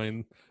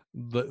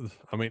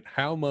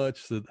 how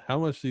much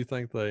do you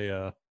think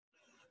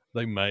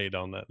they made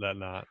on that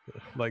night?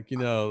 Like,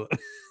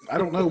 I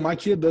don't know. My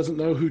kid doesn't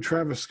know who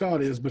Travis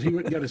Scott is, but he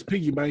went and got his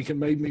piggy bank and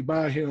made me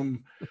buy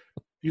him,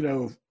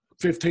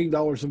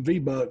 $15 in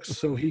V-Bucks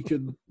so he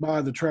could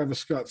buy the Travis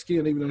Scott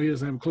skin, even though he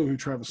doesn't have a clue who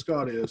Travis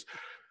Scott is.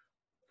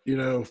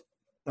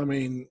 I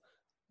mean,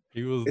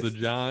 he was the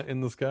giant in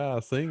the sky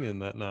singing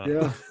that night.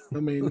 Yeah. I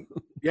mean,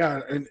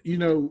 yeah. And,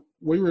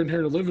 we were in here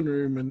in the living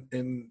room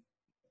and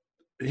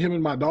him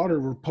and my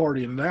daughter were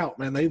partying it out,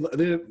 man.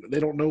 They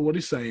don't know what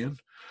he's saying.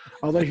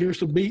 All they hear is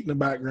the beat in the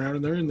background,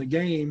 and they're in the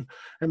game.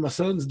 And my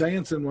son's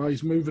dancing while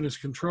he's moving his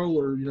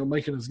controller,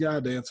 making his guy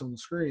dance on the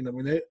screen. I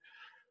mean,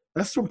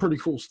 that's some pretty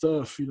cool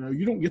stuff.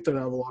 You don't get that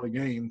out of a lot of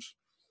games.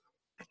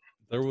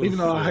 Even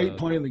though I hate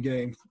playing the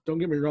game. Don't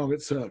get me wrong,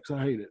 it sucks.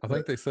 I hate it. I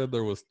think they said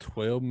there was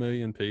 12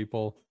 million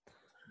people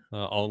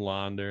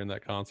online during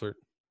that concert.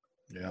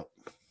 Yeah.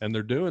 And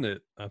they're doing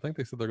it. I think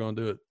they said they're going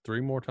to do it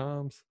 3 more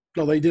times.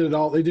 No, they did it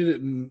all. They did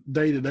it in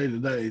day to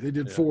day. They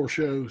did 4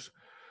 shows.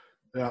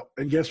 Yeah,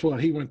 and guess what?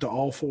 He went to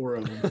all 4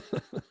 of them.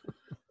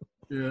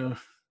 Yeah,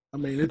 I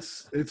mean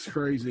it's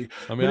crazy.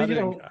 I mean, I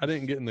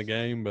didn't get in the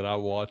game, but I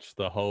watched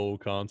the whole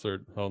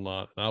concert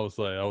online. And I was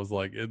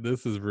like,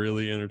 this is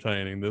really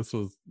entertaining. This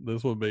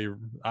would be.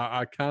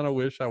 I kind of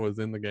wish I was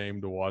in the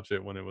game to watch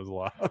it when it was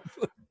live.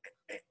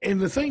 And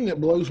the thing that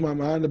blows my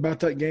mind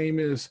about that game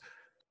is,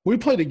 we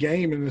played a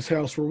game in this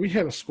house where we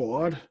had a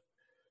squad,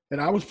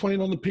 and I was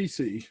playing on the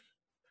PC.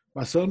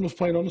 My son was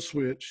playing on the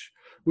Switch.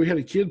 We had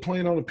a kid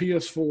playing on a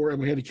PS4,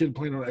 and we had a kid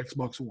playing on an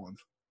Xbox One.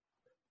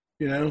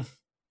 And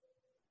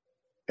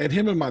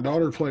him and my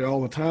daughter play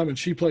all the time, and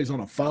she plays on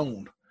a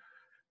phone,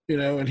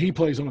 and he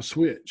plays on a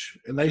Switch,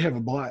 and they have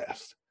a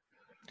blast.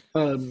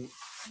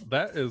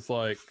 That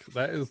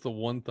is the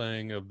one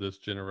thing of this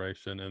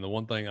generation, and the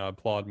one thing I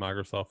applaud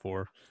Microsoft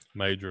for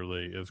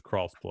majorly is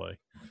crossplay.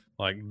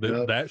 Like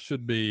that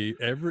should be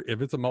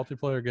if it's a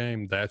multiplayer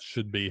game, that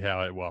should be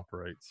how it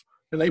operates.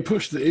 And they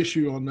pushed the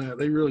issue on that.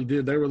 They really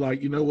did. They were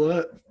like, you know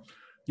what?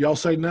 Y'all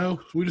say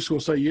no, we just gonna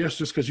say yes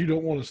just because you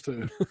don't want us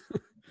to.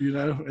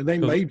 And they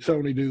made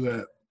Sony do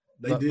that.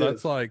 They did.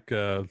 That's like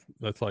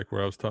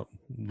where I was talking.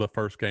 The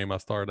first game I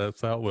started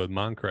out with,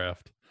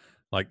 Minecraft.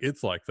 Like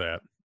it's like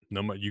that.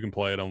 No matter, you can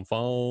play it on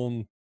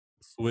phone,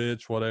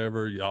 Switch,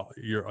 whatever.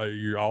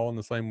 You're all in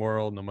the same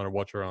world, no matter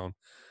what you're on.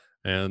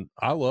 And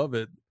I love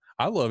it.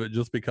 I love it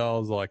just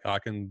because like I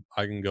can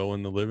go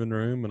in the living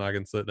room and I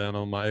can sit down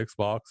on my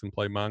Xbox and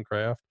play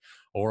Minecraft,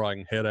 or I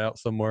can head out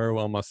somewhere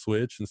on my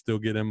Switch and still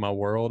get in my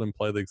world and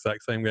play the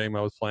exact same game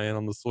I was playing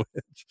on the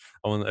Switch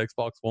on the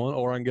Xbox One,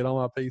 or I can get on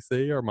my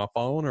PC or my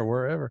phone or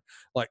wherever.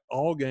 Like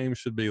all games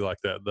should be like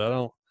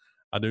that.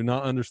 I do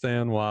not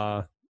understand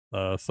why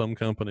some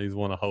companies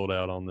want to hold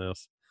out on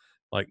this.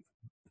 Like,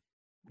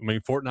 I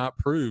mean, Fortnite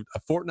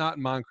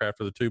and Minecraft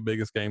are the two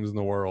biggest games in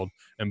the world,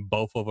 and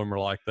both of them are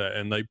like that.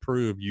 And they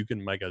prove you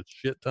can make a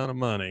shit ton of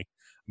money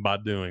by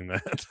doing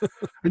that.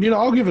 And,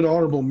 I'll give an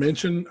honorable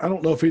mention. I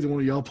don't know if either one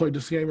of y'all played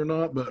this game or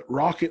not, but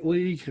Rocket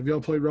League. Have y'all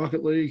played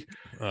Rocket League?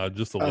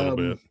 Just a little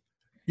bit.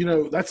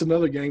 That's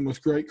another game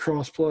with great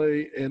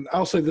crossplay. And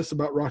I'll say this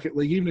about Rocket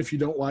League, even if you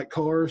don't like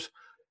cars,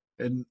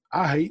 and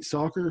I hate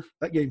soccer,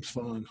 that game's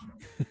fun.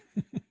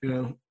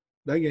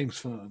 That game's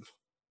fun.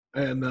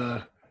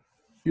 And,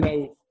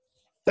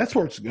 that's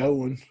where it's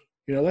going.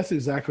 That's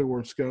exactly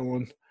where it's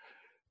going,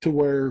 to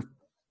where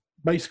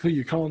basically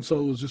your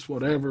console is just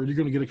whatever. You're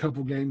going to get a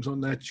couple games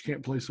on that you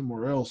can't play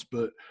somewhere else,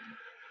 but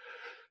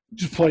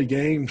just play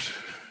games,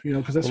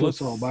 because that's what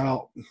it's all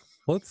about.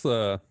 Let's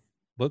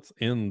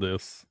end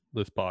this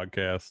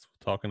podcast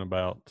talking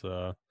about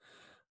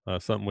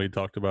something we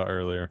talked about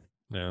earlier.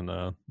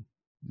 And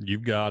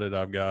you've got it,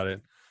 I've got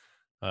it.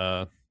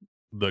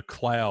 The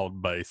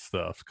cloud-based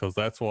stuff, because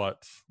that's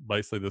what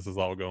basically this is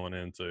all going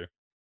into.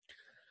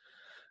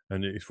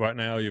 And right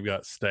now you've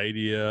got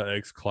Stadia,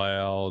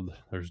 xCloud,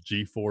 there's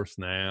GeForce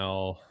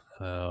Now.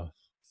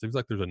 Seems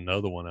like there's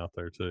another one out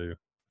there too. I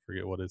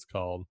forget what it's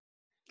called.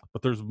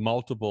 But there's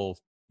multiple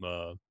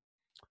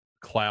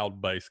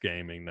cloud-based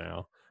gaming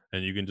now.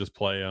 And you can just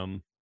play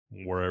them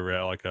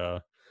wherever,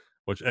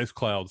 which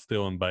xCloud's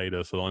still in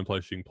beta, so the only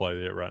place you can play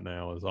it right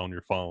now is on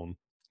your phone,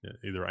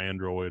 either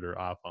Android or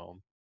iPhone.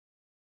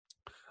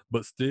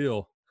 But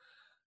still,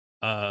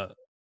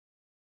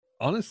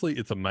 honestly,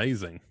 it's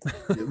amazing.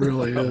 It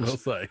really is. I will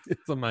say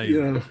it's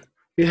amazing.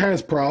 It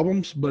has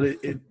problems, but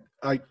it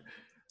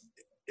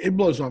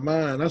blows my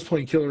mind. I was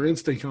playing Killer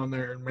Instinct on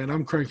there, and man,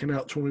 I'm cranking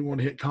out 21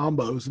 hit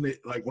combos, and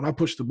when I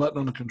push the button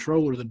on the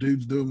controller, the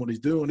dude's doing what he's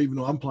doing, even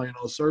though I'm playing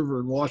on a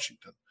server in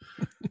Washington.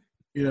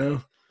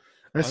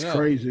 That's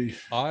crazy.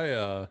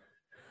 I've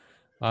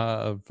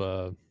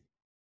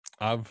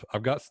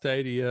got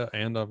Stadia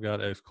and I've got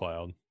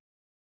xCloud.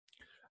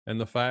 And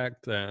the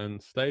fact,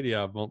 and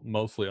Stadia I've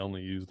mostly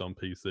only used on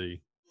PC,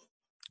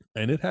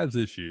 and it has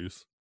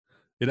issues.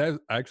 It has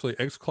actually,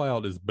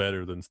 xCloud is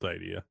better than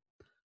Stadia,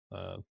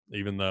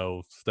 even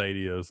though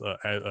Stadia is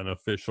an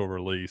official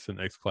release and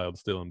xCloud is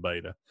still in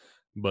beta.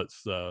 But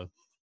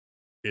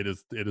it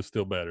is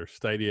still better.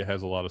 Stadia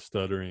has a lot of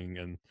stuttering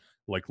and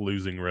like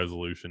losing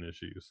resolution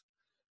issues.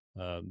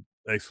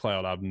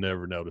 xCloud, I've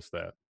never noticed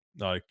that.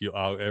 Like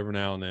every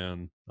now and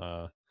then,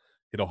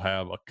 it'll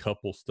have a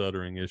couple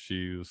stuttering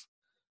issues.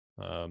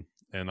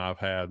 And I've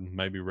had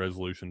maybe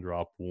resolution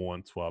drop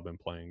once while I've been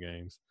playing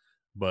games,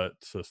 but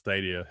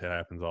Stadia, it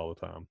happens all the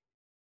time.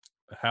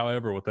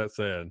 However, with that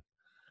said,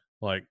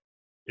 like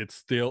it's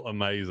still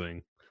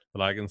amazing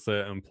that I can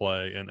sit and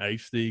play an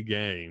HD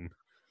game,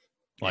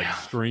 like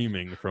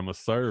streaming from a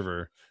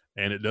server,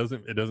 and it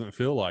doesn't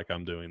feel like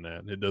I'm doing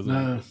that. It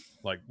doesn't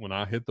like when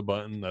I hit the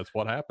button, that's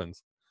what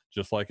happens.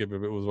 Just like if it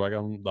was like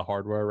on the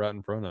hardware right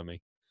in front of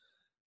me.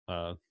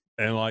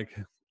 And like,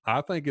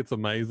 I think it's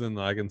amazing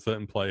that I can sit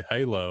and play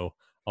Halo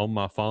on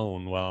my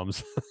phone while I'm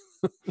just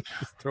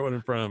throw it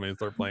in front of me and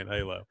start playing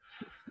Halo.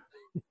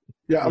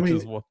 Yeah, which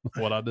is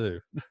what I do.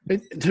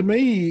 To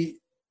me,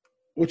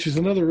 which is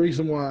another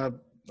reason why,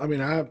 I don't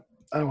have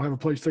a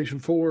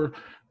PlayStation 4,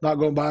 not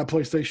going to buy a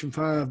PlayStation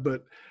 5,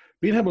 but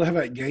being able to have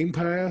that Game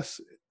Pass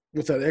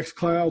with that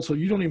xCloud, so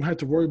you don't even have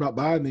to worry about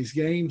buying these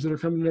games that are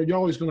coming there. You're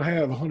always going to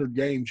have 100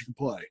 games you can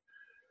play,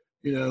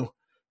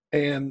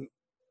 And,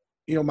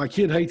 my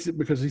kid hates it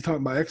because he's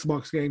talking about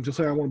Xbox games. He'll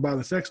say, I want to buy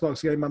this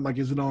Xbox game. I'm like,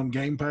 is it on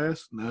Game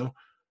Pass? No.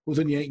 Well,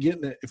 then you ain't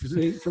getting it. If it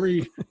ain't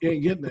free, you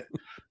ain't getting it,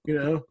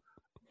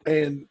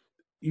 And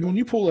when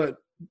you pull that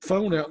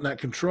phone out and that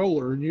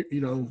controller,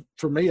 and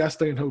for me, I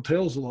stay in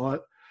hotels a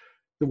lot.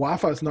 The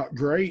Wi-Fi is not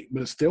great,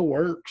 but it still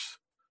works.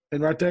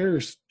 And right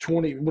there's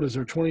 20,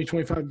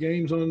 25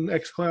 games on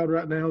xCloud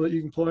right now that you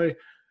can play.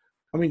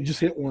 Just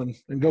hit one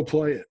and go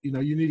play it. You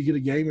need to get a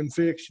gaming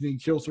fix. You need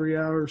to kill 3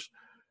 hours.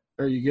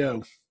 There you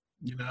go.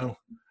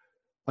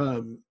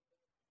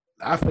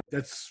 I think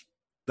that's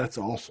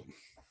awesome.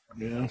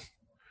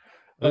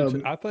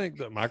 I think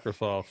that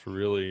Microsoft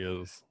really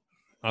is.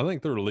 I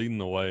think they're leading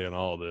the way in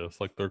all this.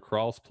 Like their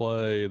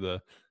crossplay.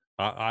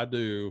 I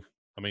do.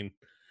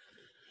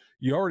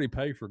 You already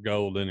pay for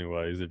gold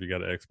anyways if you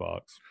got an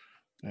Xbox,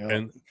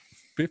 and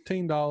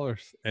 $15,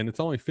 and it's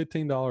only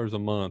 $15 a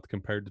month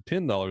compared to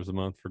 $10 a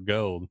month for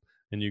gold,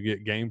 and you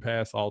get Game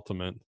Pass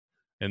Ultimate,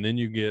 and then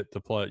you get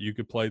to play. You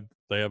could play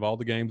They have all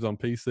the games on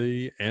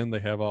PC and they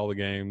have all the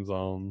games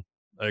on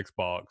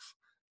Xbox,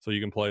 so you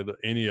can play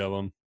any of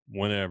them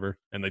whenever,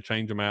 and they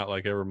change them out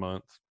like every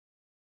month.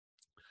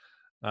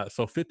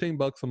 So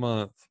 $15 a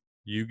month,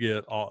 you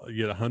get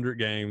 100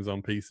 games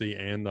on PC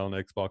and on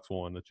Xbox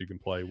One that you can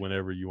play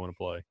whenever you want to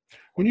play.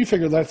 When you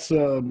figure that's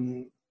what,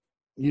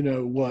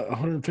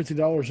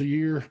 $150 a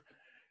year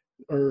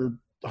or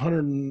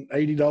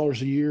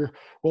 $180 a year.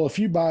 Well, if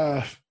you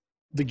buy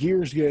the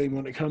Gears game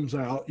when it comes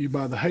out, you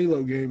buy the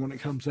Halo game when it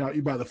comes out,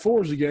 you buy the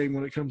Forza game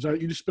when it comes out,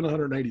 you just spend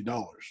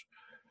 $180.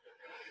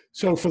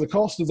 So for the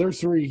cost of their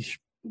three,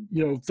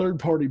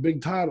 third-party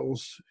big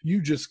titles, you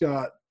just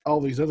got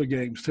all these other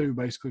games too,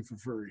 basically for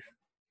free.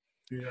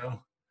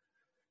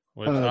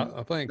 Which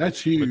I think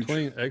that's huge.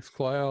 Between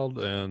xCloud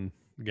and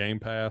Game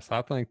Pass,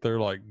 I think they're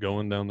like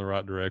going down the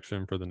right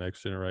direction for the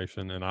next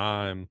generation. And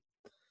I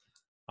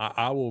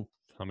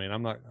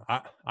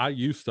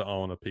used to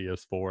own a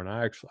PS4, and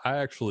I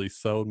actually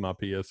sold my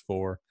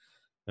PS4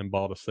 and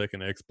bought a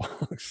second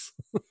Xbox.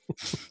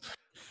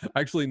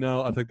 Actually,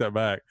 no, I take that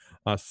back.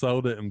 I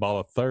sold it and bought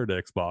a third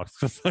Xbox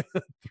because I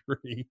had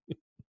 3.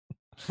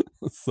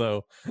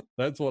 So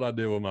that's what I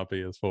did with my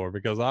PS4,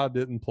 because I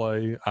didn't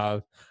play.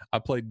 I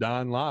played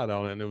Dying Light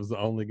on it, and it was the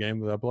only game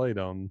that I played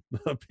on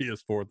the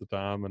PS4 at the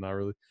time. And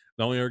the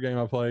only other game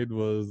I played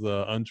was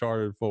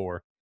Uncharted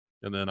 4.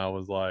 And then I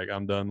was like,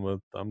 I'm done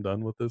with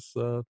this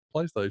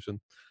PlayStation.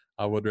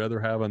 I would rather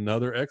have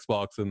another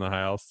Xbox in the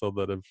house, so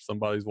that if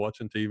somebody's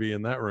watching TV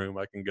in that room,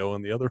 I can go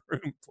in the other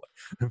room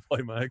and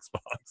play my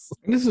Xbox.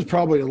 And this is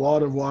probably a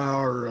lot of why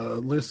our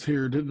list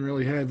here didn't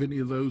really have any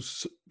of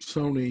those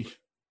Sony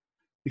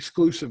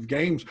exclusive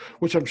games,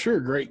 which I'm sure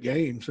are great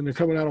games, and they're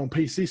coming out on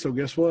PC. So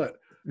guess what?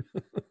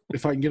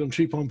 If I can get them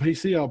cheap on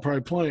PC, I'll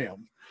probably play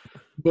them.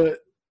 But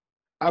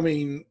I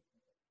mean,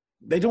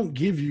 they don't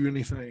give you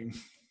anything.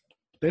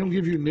 They don't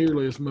give you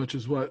nearly as much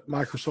as what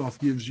Microsoft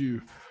gives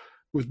you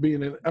with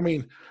being in. I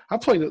mean, I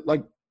played it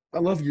like, I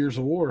love Gears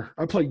of War.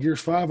 I played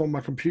Gears 5 on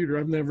my computer.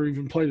 I've never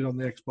even played it on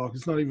the Xbox.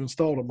 It's not even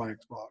installed on my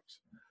Xbox.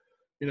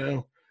 And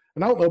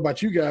I don't know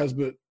about you guys,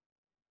 but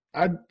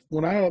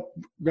when I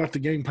got the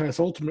Game Pass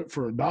Ultimate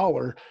for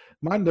 $1,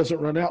 mine doesn't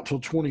run out till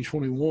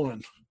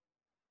 2021.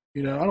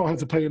 I don't have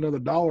to pay another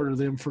 $1 to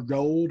them for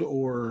gold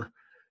or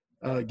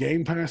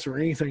Game Pass or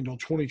anything till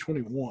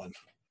 2021.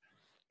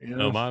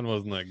 No, mine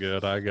wasn't that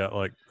good. I got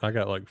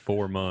like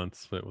 4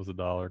 months. It was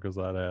 $1 because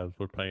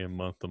we're paying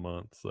month to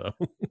month. So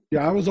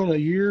yeah, I was on a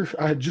year.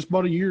 I had just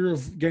bought a year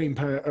of Game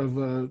Pass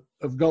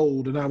of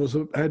gold, and I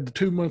had the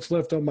 2 months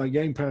left on my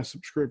Game Pass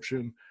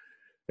subscription,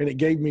 and it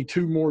gave me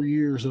 2 more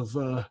years of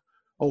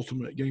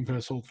Ultimate Game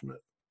Pass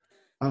Ultimate.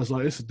 I was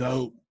like, this is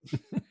dope.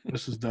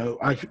 This is dope.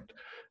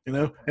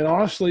 And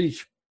honestly,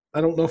 I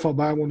don't know if I'll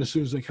buy one as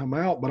soon as they come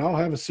out, but I'll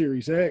have a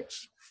Series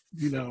X,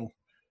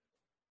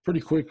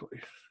 pretty quickly.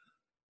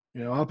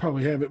 I'll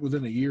probably have it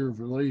within a year of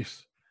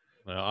release.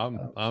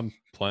 Well, I'm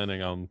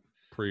planning on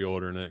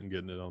pre-ordering it and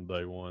getting it on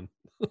day one.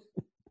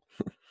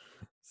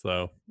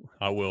 So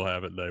I will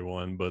have it day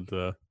one,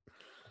 but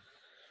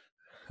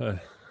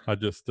I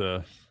just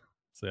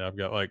I've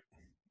got like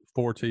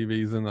 4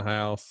 TVs in the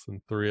house,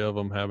 and 3 of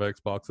them have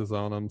Xboxes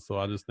on them. So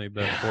I just need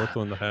that 4th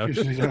one to have.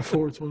 You need that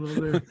 4th one on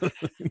there.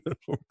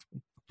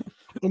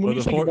 Well,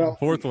 the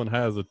fourth one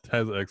has an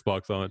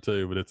Xbox on it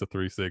too, but it's a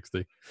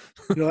 360.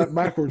 That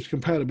backwards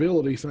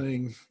compatibility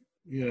thing,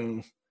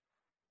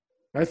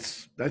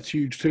 that's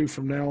huge too.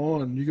 From now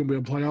on, you're gonna be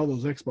able to play all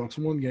those Xbox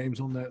One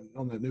games on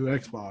that new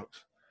Xbox.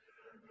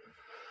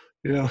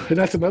 And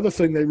that's another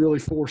thing they really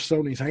forced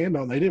Sony's hand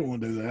on. They didn't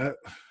want to do that.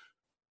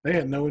 They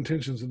had no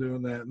intentions of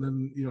doing that, and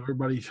then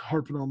everybody's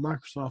harping on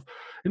Microsoft.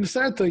 And the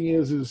sad thing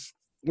is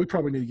we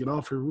probably need to get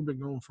off here. We've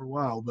been going for a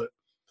while, but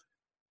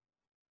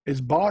as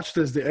botched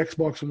as the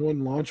Xbox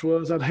One launch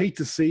was, I'd hate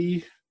to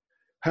see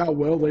how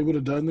well they would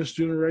have done this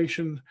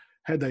generation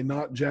had they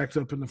not jacked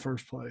up in the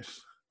first place.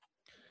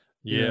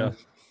 Yeah.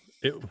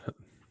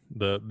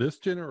 This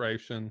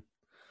generation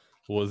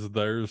was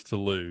theirs to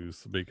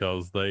lose,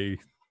 because they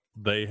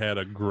had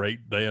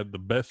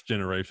the best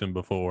generation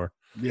before.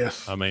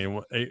 Yes. I mean,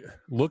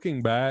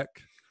 looking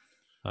back,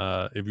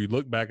 if you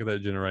look back at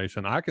that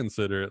generation, I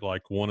consider it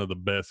like one of the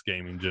best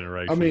gaming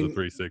generations of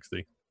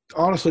 360.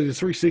 Honestly, the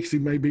 360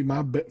 may be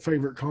my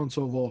favorite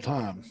console of all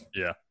time.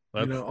 Yeah,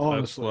 honestly,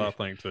 that's what I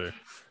think too.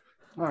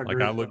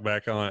 I look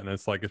back on it, and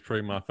it's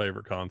pretty my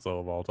favorite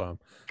console of all time.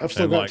 I've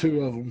still got 2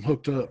 of them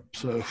hooked up.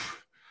 So,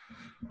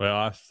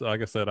 well,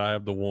 like I said, I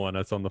have the one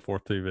that's on the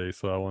 4th TV,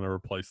 so I want to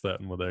replace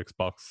that with the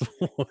Xbox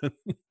One.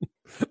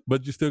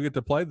 But you still get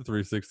to play the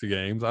 360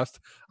 games.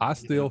 I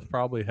still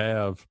probably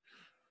have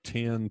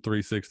 10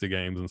 360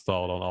 games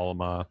installed on all of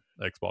my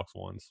Xbox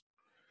Ones.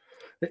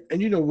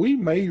 And, we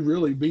may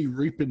really be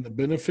reaping the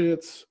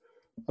benefits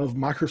of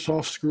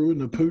Microsoft screwing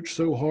the pooch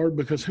so hard,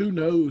 because who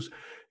knows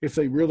if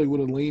they really would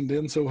have leaned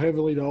in so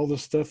heavily to all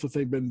this stuff that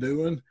they've been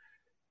doing,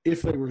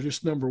 if they were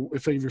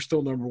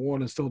still number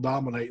one and still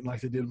dominating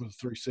like they did with the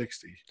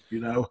 360,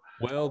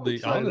 Well,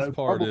 the honest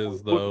part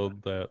is, though,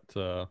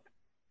 that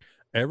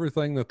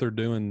everything that they're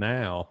doing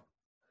now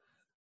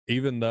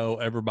even though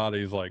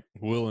everybody's like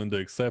willing to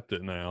accept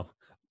it now,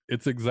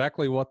 it's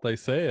exactly what they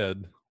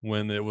said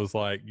when it was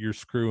like you're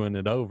screwing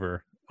it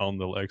over on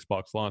the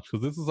Xbox launch,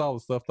 because this is all the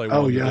stuff they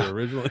wanted to do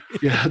originally.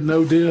 Yeah,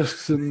 no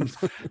discs and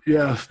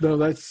no,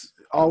 that's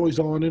always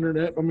on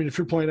internet. I mean, if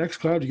you're playing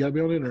xCloud, you got to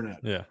be on the internet.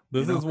 Yeah,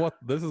 this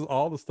is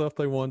all the stuff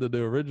they wanted to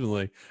do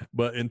originally,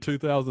 but in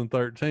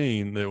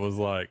 2013 it was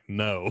like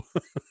no.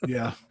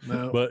 Yeah,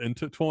 no. But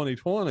into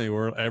 2020,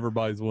 where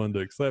everybody's willing to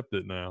accept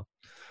it now.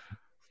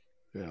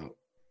 Yeah.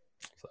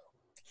 So,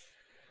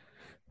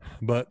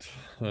 but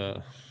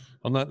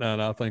on that note,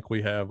 I think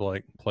we have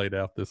like played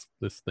out this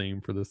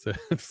theme for this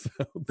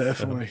episode.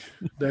 Definitely.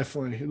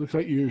 It looks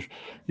like you're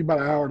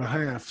about an hour and a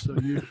half. So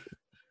you.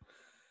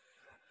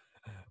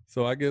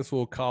 So I guess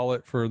we'll call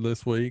it for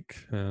this week,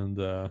 and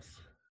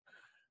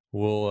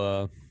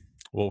we'll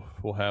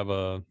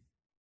have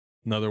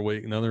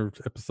another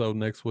episode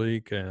next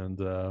week, and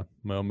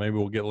well, maybe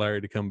we'll get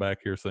Larry to come back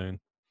here soon,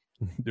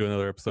 do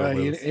another episode.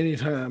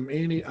 Anytime.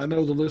 I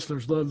know the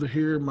listeners love to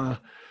hear my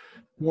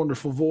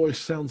wonderful voice.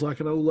 Sounds like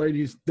an old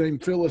lady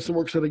named Phyllis that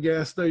works at a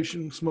gas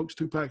station, smokes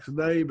 2 packs a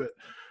day, but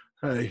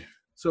hey,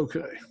 it's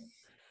okay.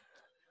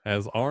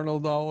 As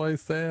Arnold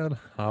always said,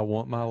 I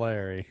want my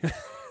Larry.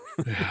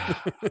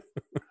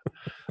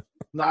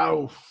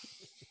 No.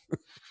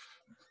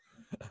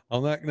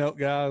 On that note,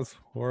 guys,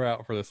 we're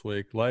out for this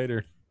week.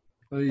 Later.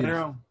 Please. Later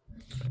on.